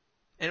there,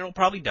 and it'll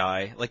probably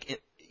die.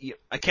 Like,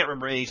 I can't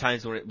remember any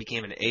times when it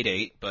became an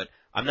 8/8, but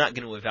I'm not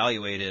going to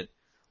evaluate it.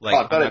 Like,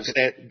 I've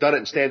done it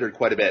in standard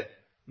quite a bit.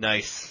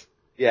 Nice.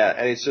 Yeah,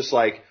 and it's just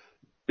like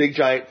big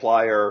giant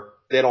flyer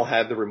they don't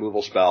have the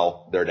removal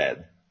spell, they're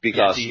dead.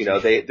 Because, Yeah,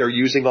 they're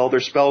using all their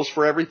spells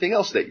for everything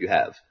else that you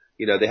have.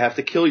 They have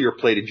to kill your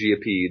plated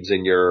Geopedes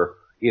and your,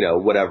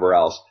 whatever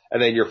else.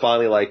 And then you're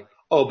finally like,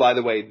 oh, by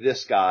the way,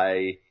 this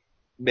guy,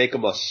 make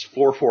him a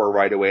 4/4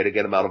 right away to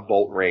get him out of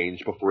bolt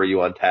range before you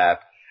untap.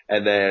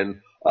 And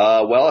then,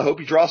 well, I hope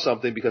you draw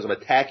something because I'm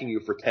attacking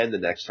you for 10 the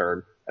next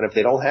turn. And if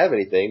they don't have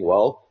anything,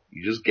 well,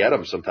 you just get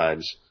them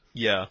sometimes.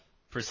 Yeah,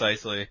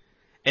 precisely.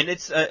 And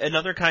it's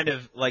another kind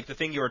of, like the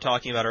thing you were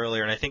talking about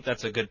earlier, and I think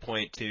that's a good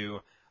point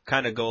to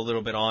kind of go a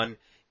little bit on,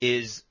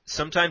 is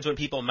sometimes when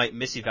people might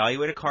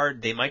misevaluate a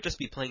card, they might just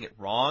be playing it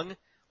wrong.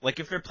 Like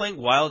if they're playing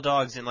Wild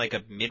Dogs in like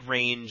a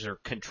mid-range or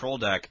control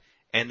deck,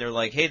 and they're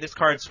like, hey, this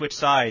card switched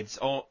sides,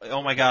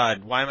 oh my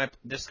god,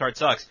 this card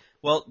sucks.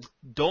 Well,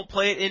 don't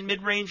play it in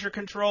mid-range or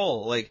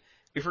control. Like,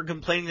 if you're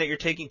complaining that you're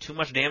taking too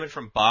much damage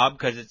from Bob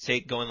because it's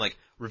going like,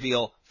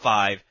 reveal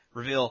 5,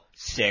 reveal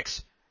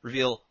 6,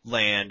 reveal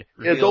land,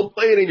 reveal... Yeah, don't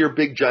play it in your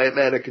big giant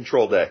mana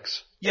control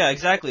decks. Yeah,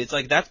 exactly. It's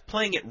like, that's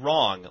playing it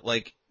wrong.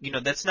 Like,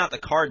 that's not the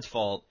card's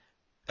fault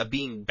of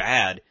being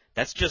bad.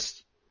 That's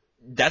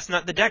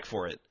not the deck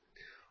for it.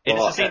 And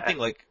it's the same thing,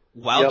 like,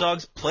 Wild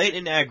Dogs, play it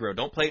in aggro,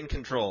 don't play it in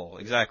control.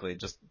 Exactly.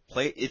 Just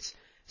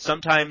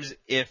sometimes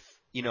if,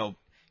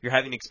 you're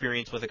having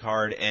experience with a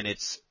card and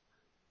it's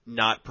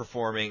not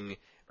performing,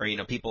 or,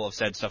 people have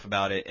said stuff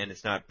about it and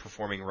it's not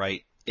performing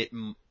right,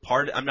 I'm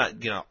not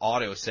gonna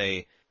auto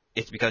say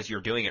it's because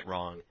you're doing it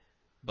wrong,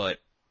 but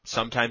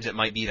sometimes it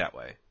might be that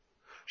way.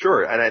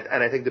 Sure,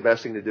 and I think the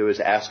best thing to do is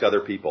ask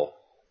other people,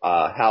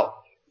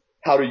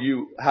 how do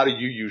you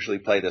usually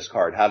play this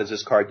card? How does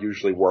this card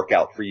usually work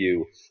out for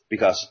you?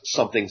 Because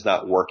something's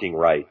not working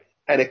right.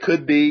 And it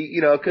could be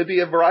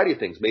a variety of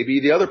things. Maybe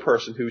the other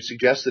person who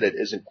suggested it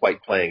isn't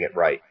quite playing it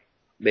right.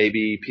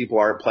 Maybe people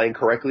aren't playing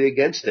correctly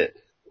against it.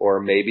 Or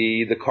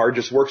maybe the card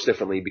just works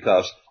differently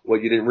because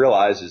what you didn't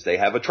realize is they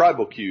have a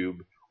tribal cube,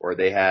 or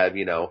they have,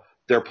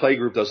 their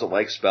playgroup doesn't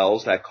like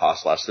spells that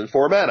cost less than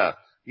 4 mana.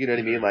 You know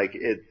what I mean? Like,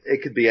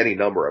 it could be any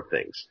number of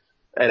things.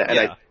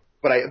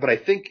 But I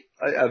think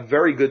a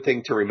very good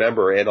thing to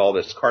remember in all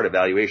this card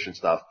evaluation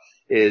stuff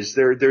is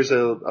there's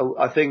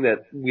a thing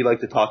that we like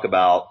to talk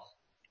about,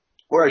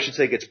 or I should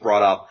say gets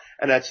brought up,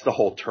 and that's the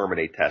whole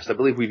terminate test. I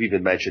believe we've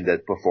even mentioned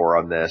it before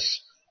on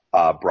this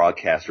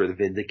broadcast, or the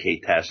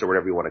vindicate test, or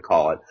whatever you want to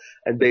call it.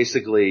 And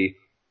basically,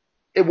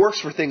 it works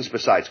for things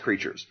besides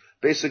creatures.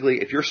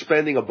 Basically, if you're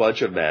spending a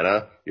bunch of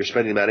mana, you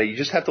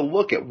just have to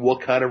look at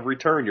what kind of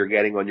return you're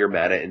getting on your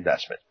mana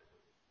investment.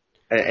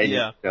 And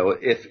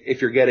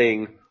if you're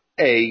getting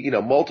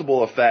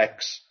multiple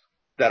effects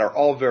that are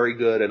all very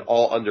good and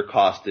all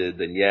undercosted,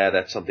 then yeah,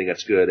 that's something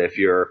that's good. If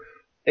you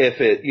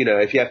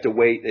have to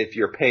wait, if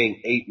you're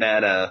paying 8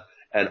 mana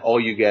and all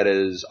you get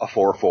is a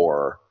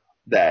 4/4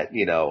 that,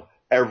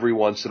 every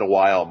once in a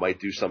while might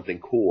do something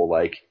cool,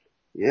 like,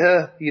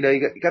 yeah, you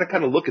got to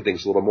kind of look at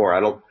things a little more. I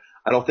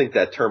don't think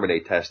that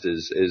terminate test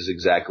is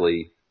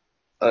exactly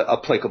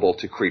applicable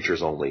to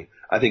creatures only.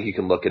 I think you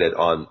can look at it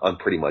on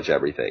pretty much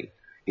everything.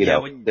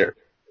 Even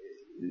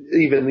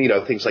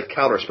things like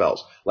counterspells,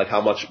 like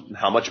how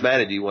much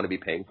mana do you want to be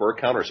paying for a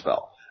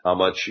counterspell? How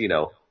much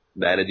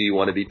mana do you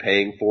want to be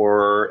paying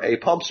for a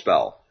pump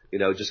spell?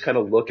 Just kind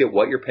of look at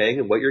what you're paying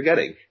and what you're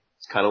getting.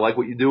 It's kind of like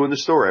what you do in the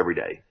store every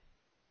day.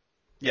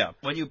 Yeah,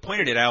 when you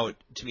pointed it out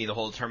to me, the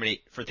whole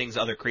terminate for things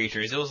other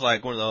creatures, it was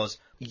like one of those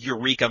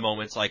eureka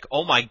moments, like,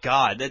 oh my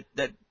god,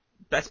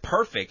 that's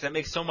perfect, that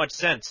makes so much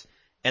sense.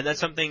 And that's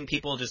something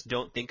people just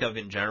don't think of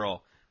in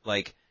general.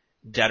 Like,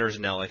 Debtor's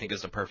Knell, I think,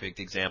 is a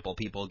perfect example.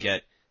 People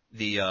get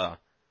the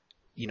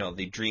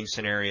dream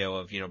scenario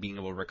of, being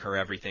able to recur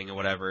everything and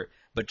whatever.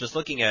 But just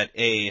looking at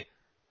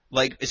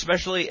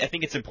especially, I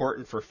think it's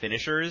important for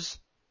finishers,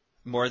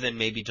 more than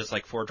maybe just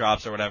like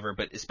 4-drops or whatever,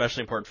 but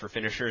especially important for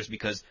finishers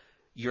because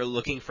you're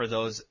looking for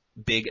those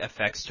big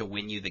effects to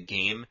win you the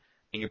game,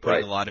 and you're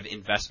putting a lot of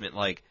investment,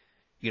 like,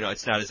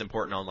 it's not as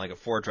important on like a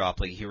 4-drop,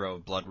 like Hero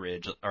of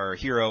Bloodridge, or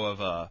Hero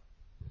of,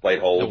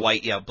 Bladehold.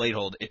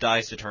 Bladehold. It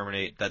dies to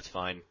terminate, that's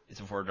fine. It's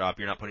a 4-drop,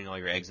 you're not putting all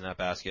your eggs in that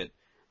basket.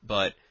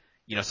 But,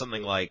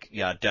 something like,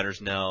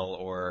 Debtor's Knell,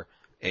 or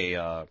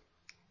a,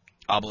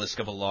 Obelisk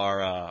of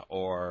Alara,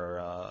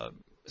 or,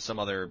 some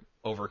other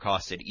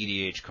overcosted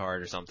EDH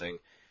card or something.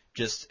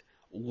 Just,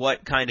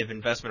 what kind of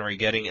investment are you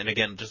getting? And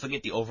again, just looking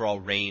at the overall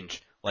range,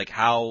 like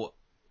how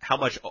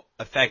much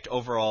effect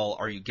overall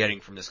are you getting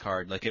from this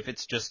card? Like if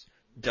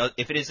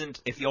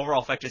the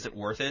overall effect isn't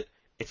worth it,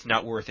 it's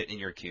not worth it in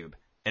your cube.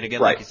 And again,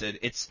 like you said,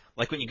 it's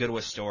like when you go to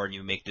a store and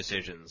you make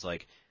decisions,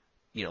 like,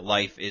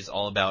 life is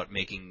all about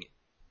making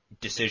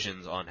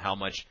decisions on how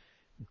much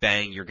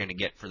bang you're going to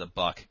get for the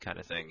buck kind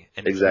of thing.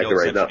 And exactly no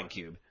exception in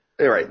cube.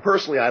 All right.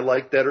 Personally, I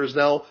like Debtor's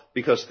Knell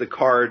because the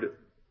card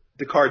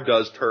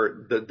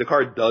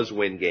does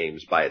win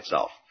games by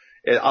itself.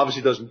 It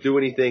obviously doesn't do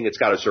anything. It's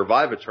got to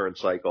survive a turn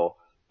cycle,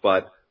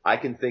 but I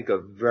can think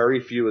of very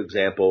few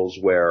examples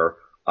where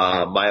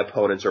my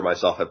opponents or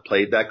myself have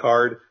played that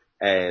card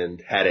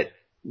and had it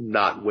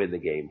not win the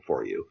game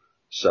for you.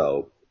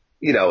 So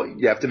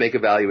you have to make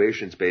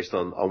evaluations based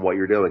on what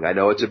you're doing. I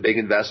know it's a big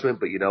investment,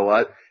 but you know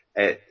what?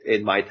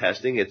 In my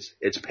testing,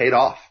 it's paid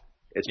off.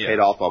 It's Yeah. paid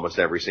off almost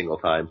every single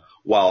time.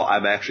 While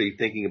I'm actually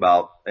thinking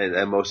about,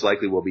 and most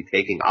likely will be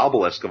taking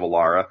Obelisk of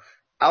Alara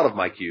out of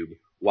my cube.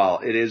 While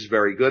it is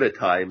very good at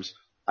times,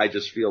 I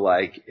just feel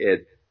like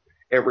it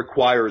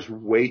requires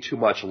way too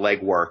much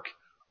legwork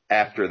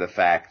after the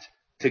fact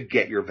to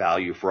get your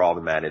value for all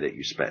the mana that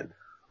you spend.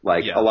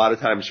 Like Yeah. a lot of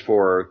times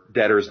for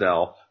Debtors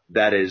now,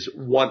 that is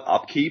one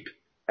upkeep,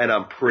 and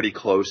I'm pretty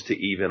close to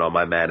even on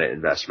my mana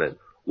investment.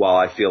 While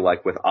I feel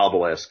like with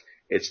Obelisk,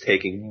 it's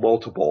taking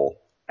multiple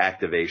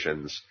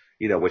activations,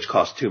 which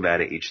cost 2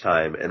 mana each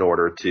time in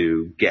order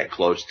to get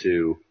close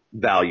to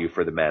value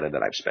for the mana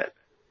that I've spent.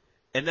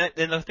 And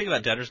the thing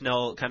about Debtor's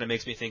Knell kind of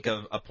makes me think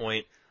of a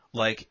point,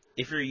 like,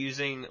 if you're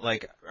using,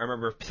 like, I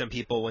remember some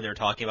people when they were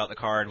talking about the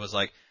card was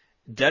like,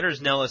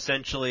 Debtor's Knell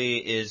essentially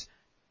is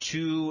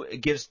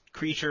gives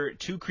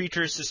two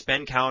creatures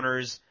suspend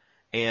counters,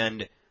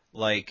 and,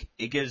 like,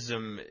 it gives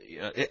them,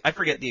 I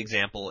forget the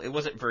example, it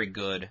wasn't a very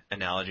good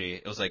analogy,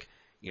 it was like,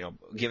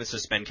 give us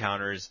suspend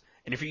counters,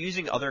 and if you're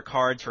using other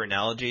cards for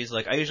analogies,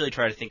 like, I usually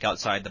try to think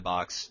outside the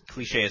box,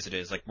 cliche as it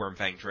is, like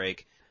Wormfang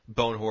Drake,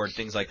 Bone Horde,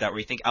 things like that, where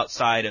you think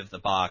outside of the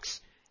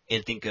box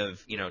and think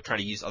of, trying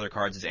to use other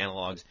cards as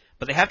analogs,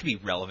 but they have to be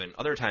relevant.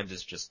 Other times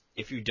it's just,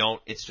 if you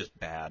don't, it's just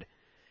bad.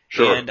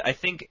 Sure. And I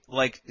think,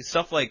 like,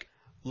 stuff like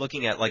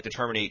looking at, like, the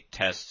Terminate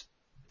test,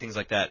 things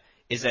like that,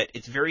 is that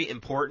it's very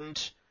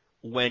important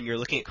when you're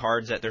looking at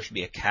cards that there should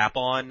be a cap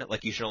on,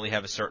 like you should only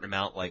have a certain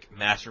amount, like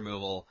mass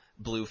removal,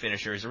 blue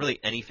finishers, or really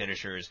any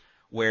finishers,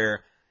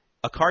 where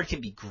a card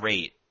can be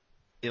great,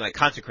 like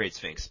Consecrate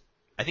Sphinx.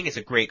 I think it's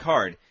a great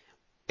card.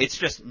 It's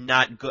just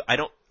not good.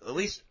 At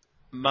least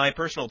my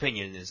personal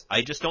opinion is,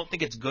 I just don't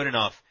think it's good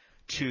enough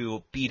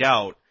to beat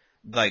out,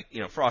 like,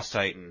 Frost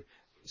Titan,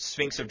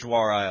 Sphinx of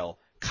Jwar Isle,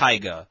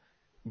 Kaiga,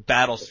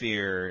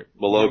 Battlesphere,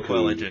 Moloku.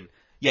 Coil Engine.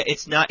 Yeah,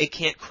 it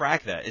can't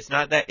crack that. It's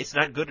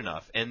not good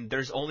enough. And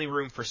there's only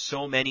room for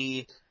so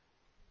many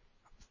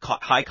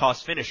high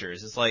cost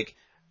finishers. It's like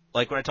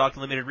when I talk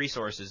limited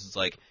resources, it's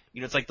like,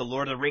 it's like the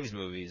Lord of the Rings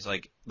movies,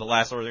 like the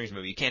last Lord of the Rings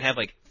movie. You can't have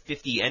like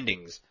 50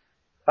 endings.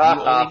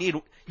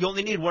 You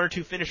only need one or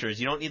two finishers.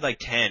 You don't need like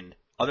 10.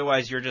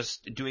 Otherwise, you're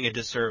just doing a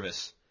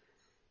disservice.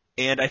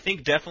 And I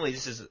think definitely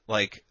this is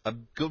like a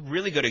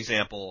really good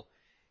example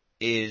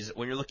is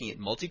when you're looking at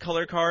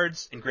multicolor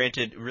cards, and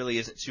granted, it really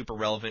isn't super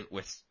relevant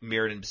with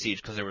Mirrored and Besieged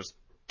because there was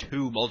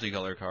 2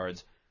 multicolor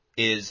cards,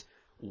 is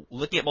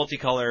looking at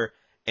multicolor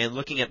and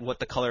looking at what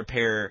the color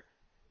pair,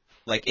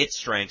 like its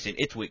strengths and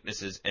its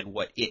weaknesses and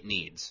what it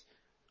needs.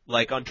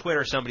 Like on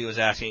Twitter, somebody was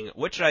asking,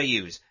 what should I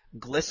use?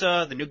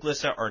 Glissa, the new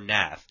Glissa, or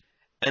Nath?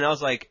 And I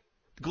was like,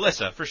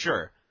 Glissa, for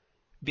sure.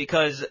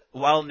 Because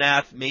while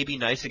Nath may be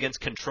nice against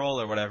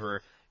control or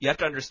whatever, you have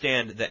to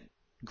understand that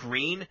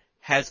green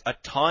has a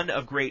ton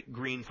of great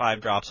green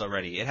 5-drops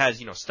already. It has,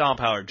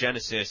 Stomp Power,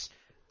 Genesis,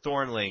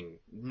 Thornling,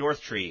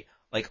 Northtree,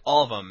 like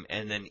all of them,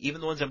 and then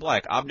even the ones in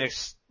black,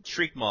 Obnix,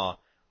 Shriekmaw,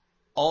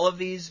 all of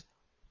these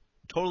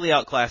totally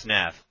outclass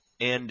Nath.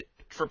 And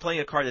for playing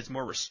a card that's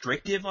more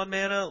restrictive on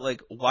mana,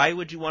 like, why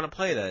would you want to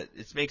play that?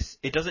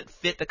 It doesn't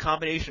fit the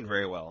combination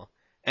very well.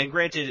 And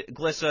granted,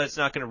 Glissa, it's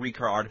not going to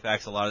recur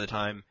artifacts a lot of the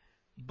time,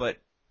 but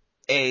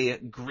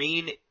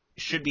green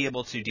should be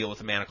able to deal with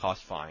the mana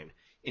cost fine.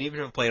 And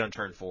even if it played on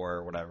turn 4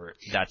 or whatever,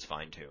 that's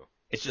fine too.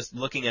 It's just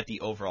looking at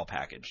the overall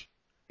package.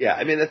 Yeah,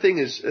 I mean, the thing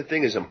is,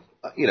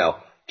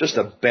 just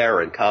a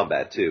bear in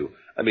combat too.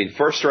 I mean,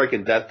 First Strike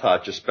and Death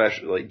Touch,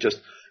 especially, just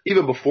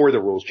even before the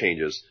rules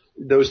changes,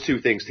 those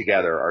two things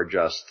together are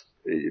just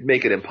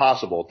make it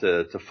impossible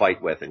to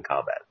fight with in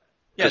combat.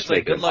 Yeah, Just it's like,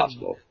 make it good luck.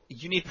 impossible.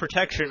 You need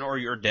protection or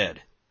you're dead,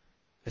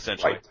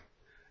 essentially. Right.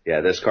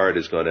 Yeah, this card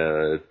is going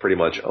to pretty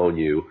much own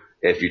you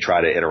if you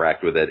try to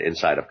interact with it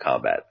inside of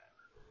combat.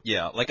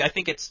 Yeah, like I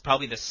think it's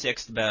probably the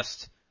 6th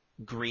best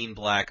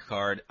green-black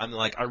card. I'm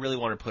like, I really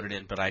want to put it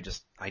in, but I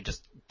just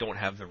don't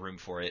have the room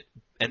for it.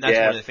 And that's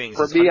one of the things.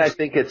 For me, I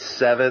think it's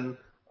 7.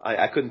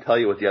 I couldn't tell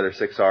you what the other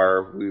 6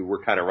 are. We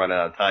were kind of running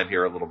out of time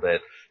here a little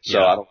bit, so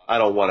Yeah. I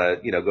don't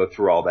want to go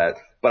through all that.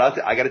 But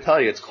I got to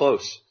tell you, it's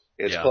close.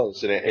 It's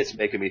close, and it's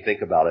making me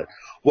think about it.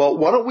 Well,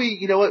 why don't we?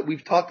 You know what?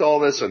 We've talked all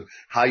this and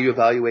how you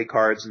evaluate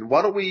cards, and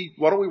why don't we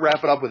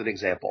wrap it up with an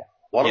example?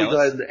 Why don't we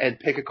go ahead and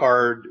pick a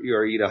card,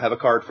 or have a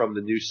card from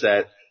the new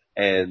set,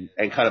 and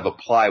kind of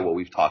apply what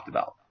we've talked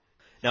about.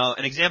 Now,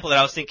 an example that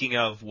I was thinking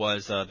of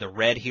was the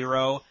red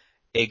hero,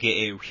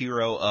 aka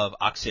Hero of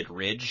Oxid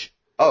Ridge.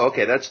 Oh,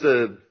 okay, that's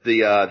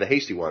the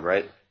hasty one,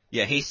 right?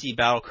 Yeah, hasty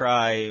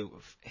battlecry,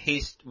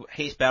 haste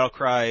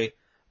battlecry,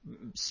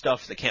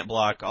 stuff that can't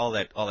block, all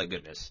that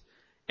goodness.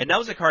 And that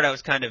was a card I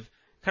was kind of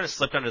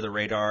slipped under the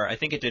radar. I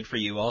think it did for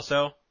you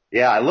also.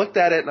 Yeah, I looked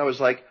at it and I was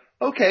like,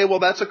 okay, well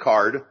that's a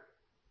card.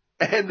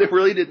 And I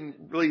really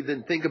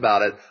didn't think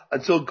about it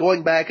until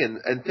going back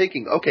and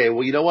thinking, okay,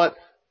 well you know what?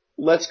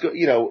 Let's go,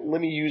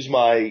 let me use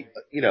my,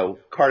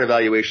 card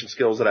evaluation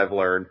skills that I've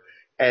learned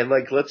and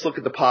let's look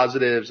at the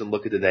positives and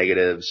look at the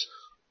negatives.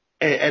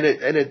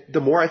 And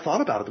the more I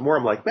thought about it, the more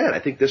I'm like, man, I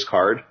think this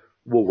card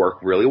will work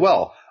really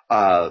well.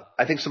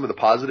 I think some of the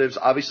positives,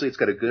 obviously it's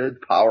got a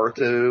good power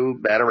to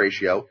mana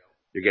ratio.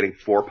 You're getting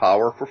 4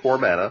 power for 4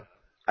 mana.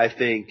 I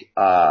think,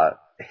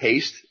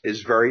 haste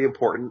is very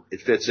important.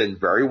 It fits in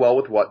very well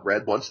with what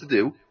red wants to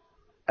do.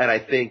 And I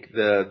think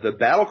the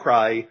battle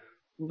cry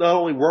not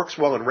only works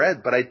well in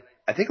red, but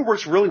I think it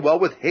works really well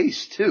with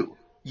haste too.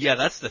 Yeah,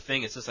 that's the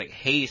thing. It's just like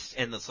haste,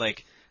 and it's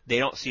like they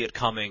don't see it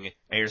coming,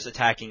 and you're just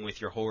attacking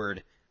with your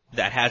horde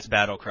that has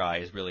battle cry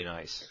is really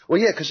nice. Well,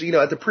 yeah, because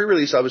at the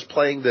pre-release I was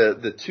playing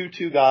the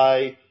 2/2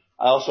 guy.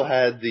 I also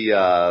had the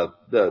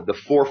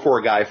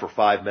 4/4 guy for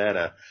 5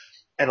 mana,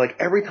 and like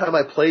every time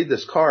I played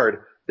this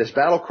card, this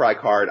battle cry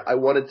card, I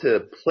wanted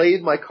to play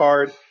my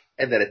card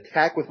and then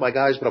attack with my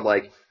guys, but I'm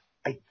like,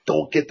 I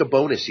don't get the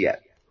bonus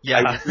yet. Yeah.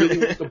 I really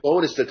want the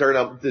bonus the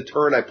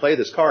turn I play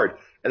this card.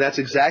 And that's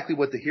exactly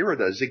what the hero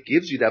does. It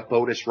gives you that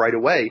bonus right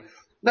away.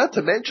 Not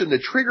to mention the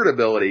triggered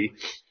ability.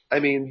 I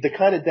mean, the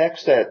kind of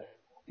decks that,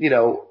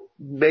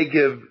 may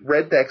give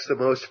red decks the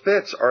most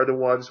fits are the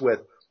ones with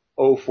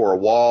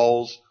 0/4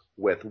 walls,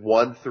 with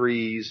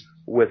 1/3s,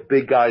 with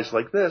big guys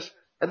like this.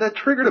 And that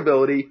triggered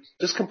ability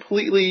just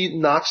completely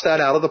knocks that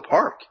out of the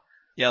park.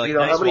 Yeah, like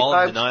nice how many wall of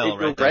times denial in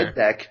your right there. red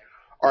deck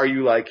are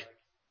you like,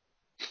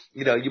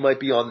 you might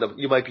be on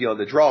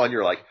the draw and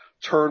you're like,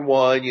 turn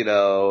 1,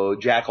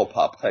 Jackal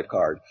Pup type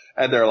card.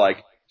 And they're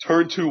like,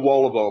 turn 2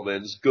 Wall of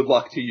Omens, good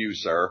luck to you,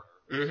 sir.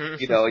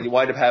 Mm-hmm. And you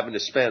wind up having to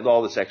spend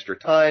all this extra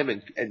time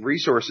and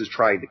resources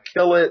trying to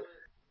kill it.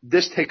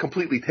 This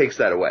completely takes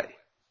that away.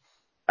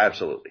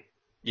 Absolutely.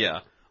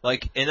 Yeah.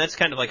 And that's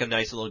kind of like a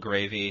nice little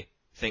gravy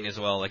thing as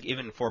well. Like,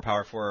 even 4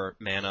 power, 4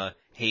 mana,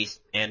 haste,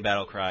 and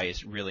battle cry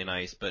is really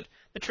nice, but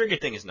the trigger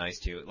thing is nice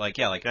too. Like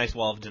nice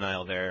wall of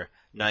denial there.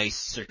 Nice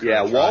circular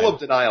Yeah, drive. Wall of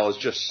Denial is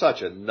just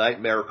such a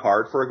nightmare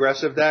card for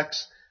aggressive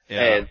decks.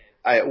 Yeah.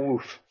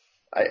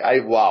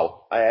 And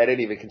wow. I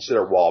didn't even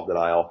consider Wall of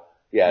Denial.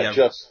 Yeah.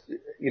 Just,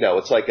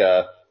 it's like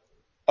a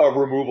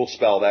removal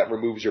spell that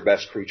removes your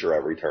best creature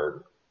every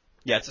turn.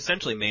 Yeah, it's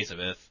essentially Maze of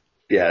Ith.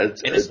 Yeah,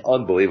 it's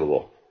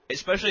unbelievable.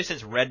 Especially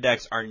since red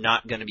decks are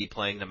not going to be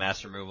playing the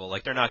mass removal.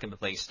 Like, they're not going to be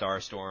playing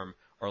Starstorm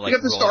or like. You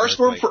got the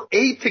Starstorm for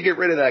 8 to get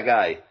rid of that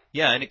guy.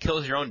 Yeah, and it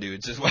kills your own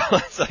dudes as well.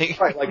 It's like.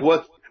 Right, like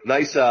what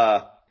nice,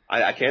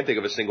 I can't think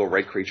of a single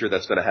red creature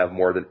that's going to have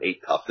more than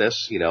 8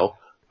 toughness,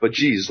 But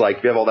geez, like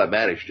if you have all that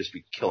mana, you should just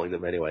be killing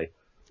them anyway.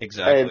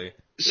 Exactly.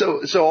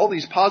 And so all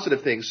these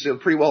positive things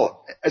pretty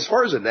well. As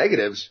far as the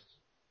negatives,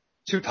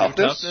 2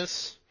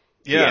 toughness.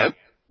 Yeah.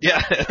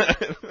 Yeah.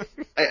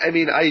 I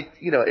mean,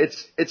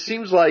 it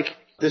seems like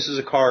this is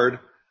a card,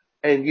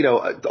 and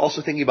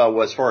also thinking about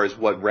as far as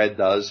what red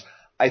does,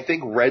 I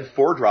think red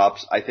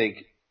 4-drops, I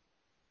think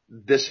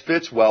this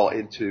fits well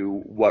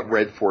into what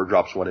red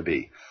 4-drops want to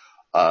be.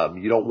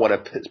 You don't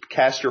want to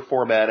cast your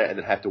 4 mana and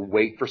then have to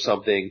wait for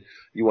something.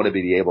 You want to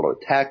be able to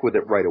attack with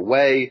it right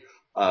away.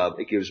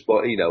 It gives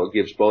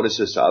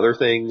bonuses to other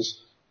things.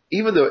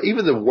 Even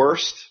the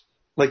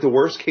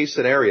worst case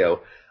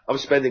scenario, I'm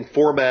spending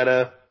 4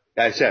 mana.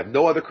 I say I have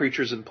no other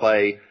creatures in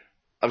play.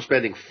 I'm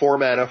spending 4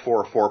 mana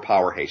for a 4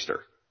 power haster.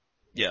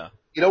 Yeah.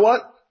 You know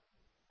what?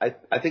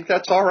 I think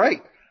that's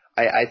alright.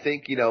 I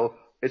think,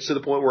 it's to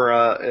the point where,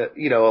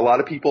 a lot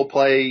of people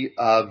play,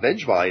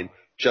 Vengevine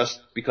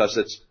just because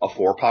it's a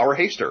 4 power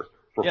haster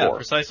for 4. Yeah,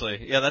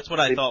 precisely. Yeah, that's what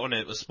I thought when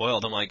it was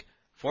spoiled. I'm like,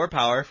 4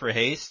 power for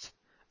haste?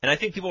 And I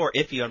think people were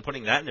iffy on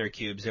putting that in their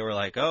cubes. They were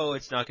like, oh,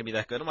 it's not gonna be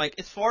that good. I'm like,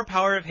 it's 4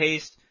 power of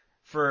haste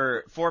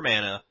for 4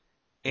 mana.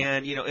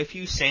 And, if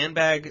you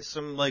sandbag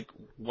some,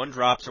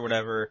 1-drops or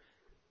whatever,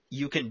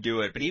 you can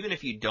do it. But even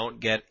if you don't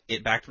get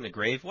it back from the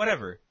grave,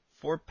 whatever.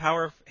 4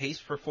 power of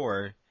haste for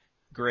 4.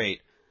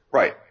 Great.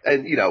 Right.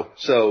 And,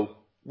 so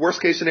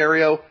worst case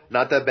scenario,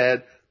 not that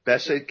bad.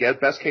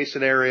 Best case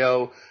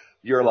scenario,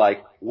 you're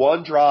like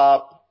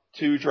 1-drop,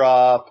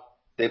 2-drop,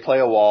 they play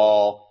a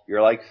wall,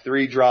 you're like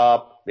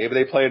 3-drop, maybe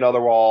they play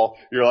another wall,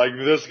 you're like,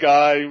 this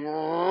guy,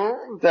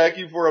 attack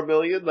you for 1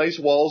 million, nice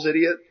walls,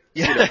 idiot.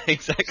 Yeah,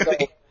 exactly.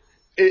 So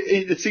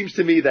it seems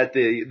to me that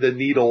the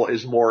needle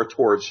is more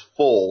towards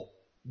full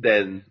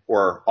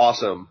or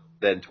awesome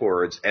than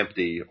towards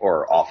empty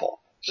or awful.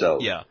 So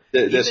yeah.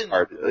 This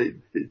card,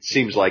 it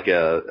seems like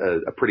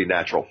a pretty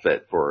natural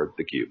fit for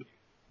the cube.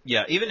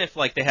 Yeah, even if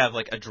they have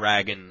a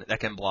dragon that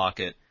can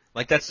block it,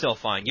 that's still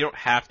fine. You don't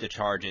have to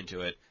charge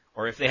into it.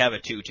 Or if they have a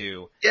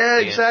 2/2. Yeah,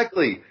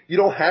 exactly. You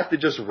don't have to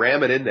just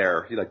ram it in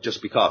there,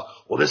 just because.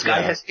 Well, this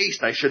guy has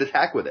haste, I should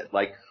attack with it.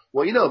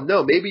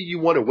 No, maybe you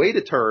want to wait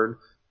a turn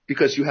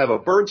because you have a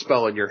burn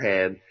spell in your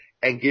hand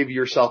and give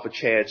yourself a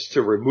chance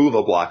to remove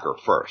a blocker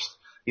first.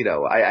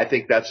 I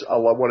think that's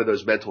one of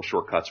those mental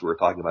shortcuts we were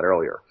talking about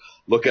earlier.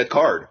 Look at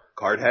card.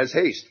 Card has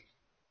haste.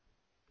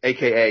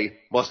 AKA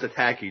must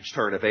attack each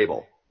turn if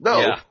able. No,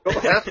 you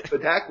don't have to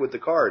attack with the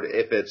card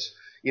if it's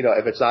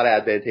not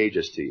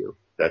advantageous to you.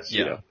 That's,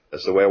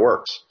 that's the way it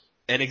works.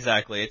 And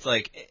exactly. It's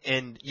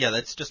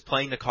that's just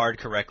playing the card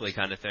correctly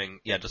kind of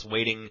thing. Yeah, just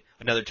waiting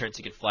another turn so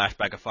you can flash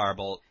back a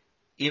firebolt.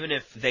 Even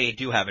if they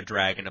do have a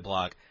dragon to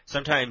block,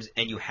 sometimes,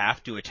 and you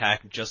have to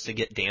attack just to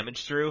get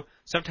damage through,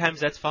 sometimes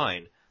that's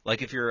fine.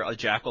 Like if you're a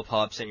Jackal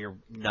Pups and your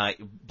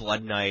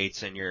Blood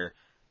Knights and your,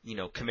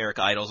 Chimeric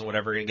Idols and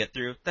whatever you're going to get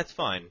through, that's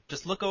fine.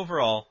 Just look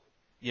overall,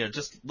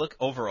 just look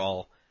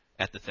overall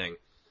at the thing.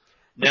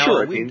 Now,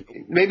 sure. I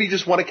mean, maybe you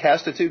just want to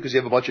cast it too because you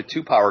have a bunch of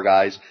 2-power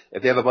guys.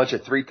 If you have a bunch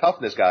of 3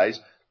 toughness guys,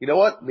 you know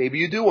what? Maybe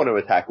you do want to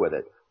attack with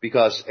it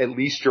because at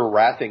least you're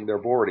wrathing their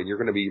board and you're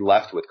going to be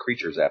left with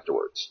creatures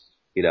afterwards.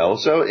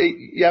 So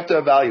you have to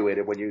evaluate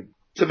it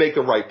to make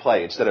the right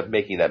play instead of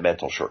making that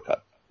mental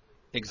shortcut.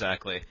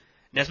 Exactly.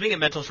 Now, speaking of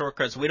mental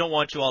shortcuts, we don't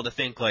want you all to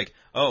think like,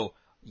 oh,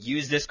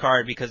 use this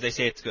card because they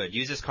say it's good.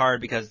 Use this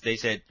card because they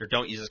say, or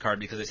don't use this card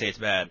because they say it's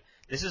bad.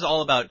 This is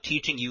all about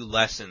teaching you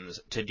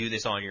lessons to do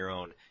this on your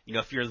own.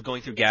 If you're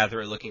going through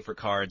Gatherer looking for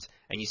cards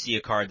and you see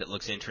a card that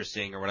looks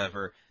interesting or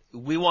whatever,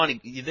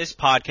 this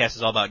podcast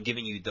is all about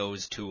giving you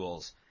those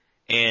tools.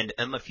 And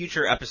in the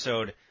future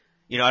episode,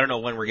 I don't know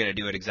when we're going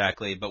to do it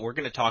exactly, but we're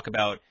going to talk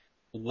about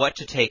what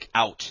to take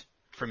out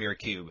from your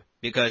cube.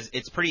 Because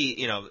it's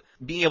pretty,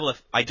 being able to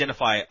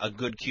identify a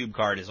good cube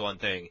card is one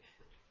thing.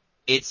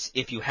 It's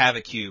if you have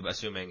a cube,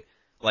 assuming,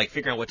 like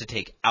figuring out what to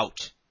take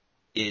out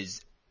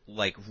is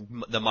like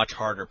the much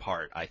harder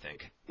part, I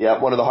think. Yeah,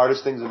 one of the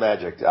hardest things in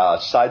Magic.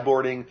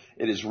 Sideboarding,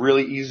 it is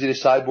really easy to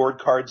sideboard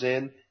cards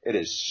in. It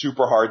is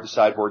super hard to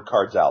sideboard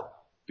cards out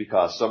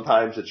because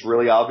sometimes it's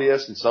really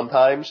obvious and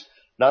sometimes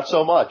not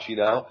so much,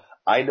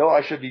 I know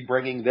I should be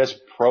bringing this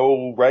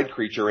pro red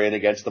creature in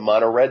against the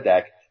mono red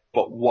deck,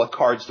 but what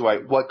card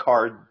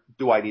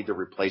do I need to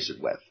replace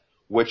it with?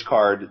 Which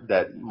card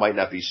that might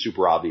not be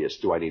super obvious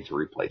do I need to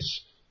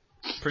replace?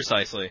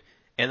 Precisely.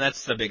 And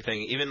that's the big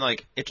thing. Even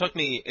like, it took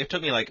me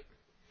like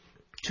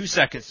 2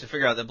 seconds to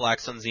figure out that Black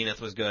Sun Zenith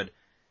was good.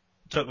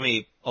 It took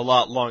me a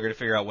lot longer to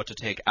figure out what to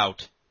take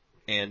out.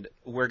 And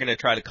we're going to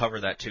try to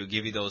cover that too,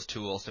 give you those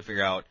tools to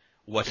figure out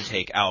what to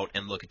take out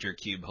and look at your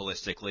cube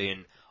holistically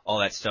and all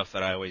that stuff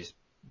that I always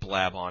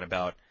blab on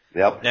about.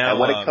 Yep. Now, and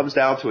when it comes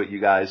down to it, you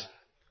guys,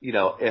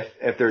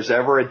 if there's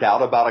ever a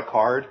doubt about a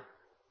card,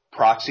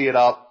 proxy it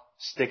up,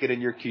 stick it in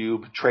your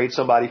cube, trade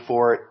somebody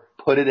for it,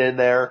 put it in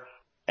there,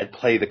 and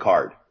play the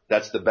card.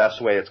 That's the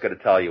best way it's going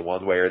to tell you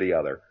one way or the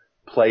other.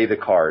 Play the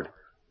card.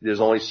 There's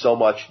only so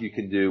much you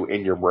can do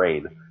in your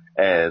brain.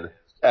 And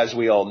as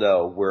we all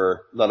know,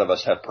 none of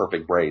us have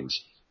perfect brains.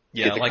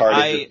 Yeah, get the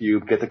card in your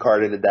cube, get the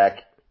card in the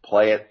deck,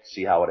 play it,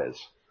 see how it is.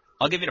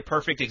 I'll give you a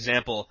perfect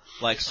example.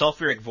 Like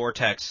Sulfuric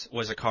Vortex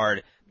was a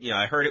card,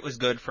 I heard it was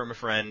good from a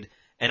friend,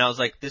 and I was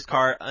like, this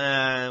card,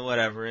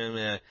 whatever,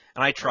 and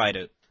I tried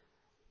it.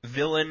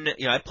 Villain,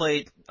 I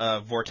played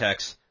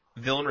Vortex.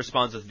 Villain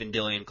responds with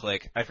Vendilion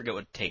Click. I forget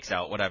what it takes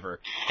out,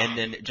 whatever. And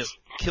then it just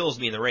kills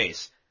me in the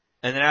race.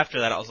 And then after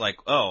that, I was like,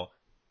 oh,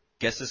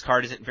 guess this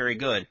card isn't very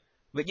good.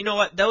 But you know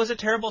what? That was a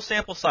terrible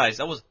sample size.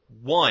 That was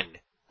one.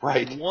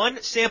 Right.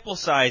 One sample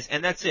size,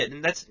 and that's it.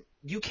 And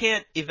you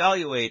can't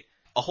evaluate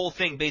a whole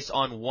thing based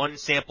on one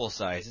sample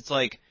size. It's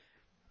like,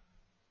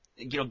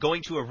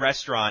 going to a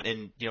restaurant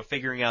and,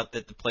 figuring out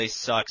that the place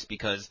sucks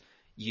because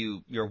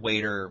your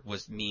waiter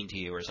was mean to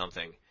you or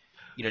something.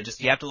 You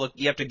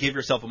have to give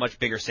yourself a much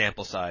bigger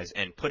sample size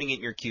and putting it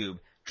in your cube,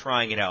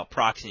 trying it out,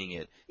 proxying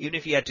it. Even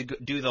if you had to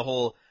do the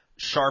whole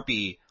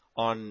Sharpie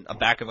on a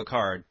back of a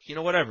card,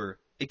 whatever.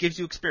 It gives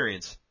you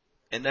experience.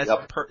 And that's,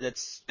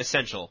 that's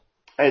essential.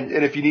 And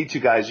if you need to,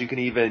 guys, you can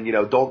even,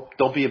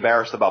 don't be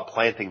embarrassed about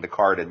planting the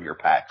card in your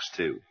packs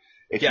too.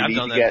 I've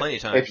done that plenty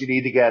of times. If you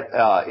need to get,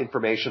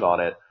 information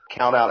on it,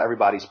 count out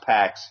everybody's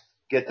packs,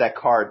 get that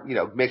card,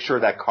 make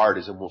sure that card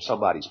is in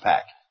somebody's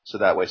pack. So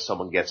that way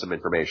someone gets some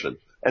information.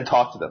 And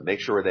talk to them. Make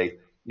sure they,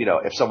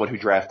 if someone who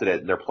drafted it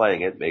and they're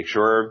playing it, make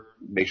sure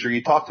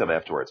you talk to them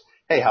afterwards.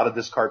 Hey, how did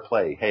this card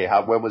play? Hey,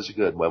 when was it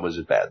good? When was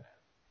it bad?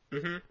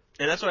 Mm-hmm.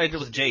 And that's what I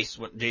did with Jace,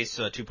 Jace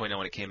 2.0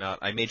 when it came out.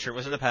 I made sure it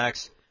was in the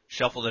packs,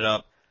 shuffled it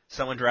up.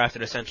 Someone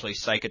drafted essentially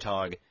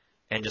Psychotog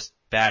and just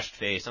bashed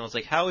face. And I was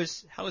like, how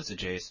is the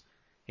Jace?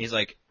 He's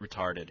like,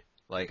 retarded.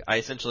 Like, I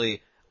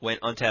essentially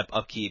went untap,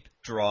 upkeep,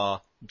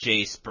 draw,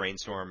 Jace,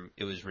 brainstorm.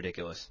 It was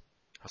ridiculous.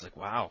 I was like,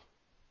 wow.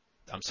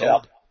 I'm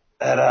sold. Yeah.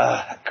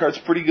 That card's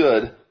pretty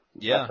good.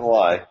 Yeah.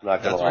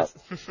 Not gonna lie.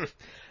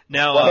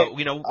 Now,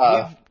 we've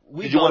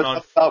gone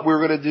on. We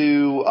were going to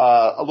do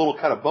a little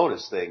kind of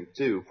bonus thing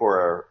too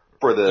for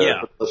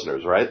the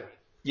listeners, right?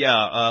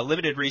 Yeah,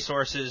 limited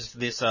resources.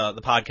 The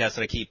podcast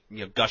that I keep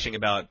gushing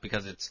about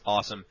because it's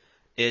awesome.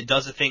 It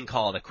does a thing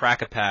called a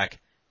crack a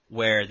pack,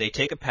 where they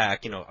take a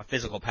pack, a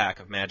physical pack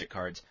of Magic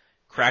cards,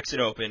 cracks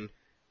it open,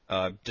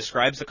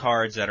 describes the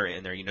cards that are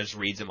in there, just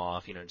reads them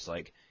off, just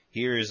like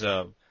here's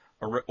a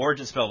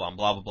Origin Spellbomb,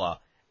 blah blah blah,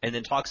 and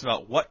then talks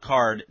about what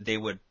card they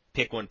would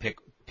pick one,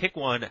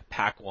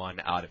 pack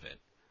one out of it.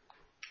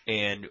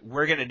 And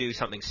we're going to do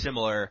something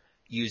similar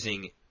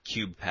using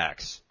cube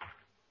packs.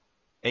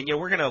 And,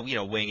 we're going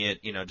to, wing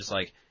it, just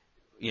like,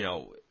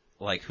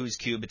 like whose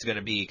cube it's going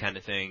to be kind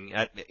of thing.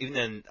 Even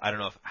then, I don't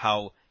know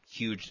how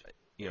huge,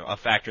 a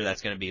factor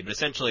that's going to be. But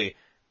essentially,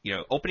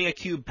 opening a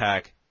cube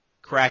pack,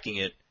 cracking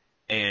it,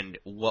 and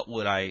what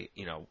would I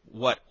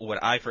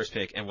first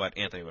pick and what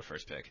Anthony would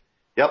first pick.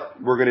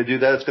 Yep, we're going to do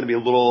that. It's going to be a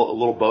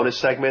little bonus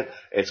segment.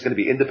 It's going to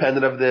be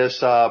independent of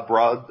this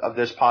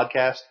this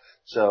podcast.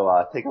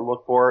 So take a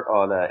look for it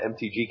on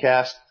MTG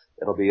Cast.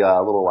 It'll be a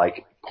little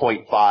like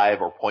 0.5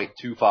 or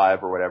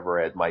 0.25 or whatever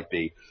it might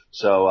be.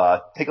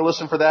 So take a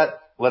listen for that.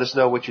 Let us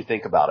know what you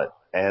think about it.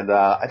 And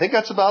I think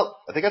that's about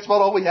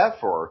all we have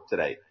for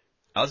today.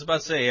 I was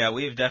about to say, yeah,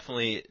 we've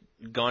definitely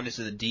gone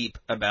into the deep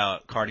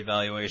about card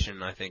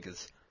evaluation. I think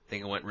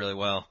it went really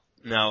well.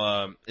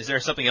 Now, is there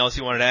something else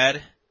you wanted to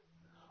add?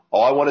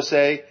 All I want to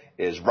say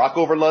is rock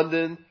over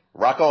London,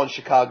 rock on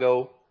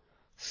Chicago.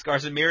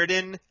 Scars of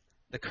Mirrodin,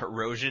 the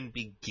corrosion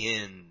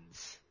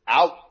begins.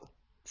 Out.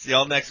 See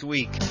y'all next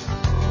week.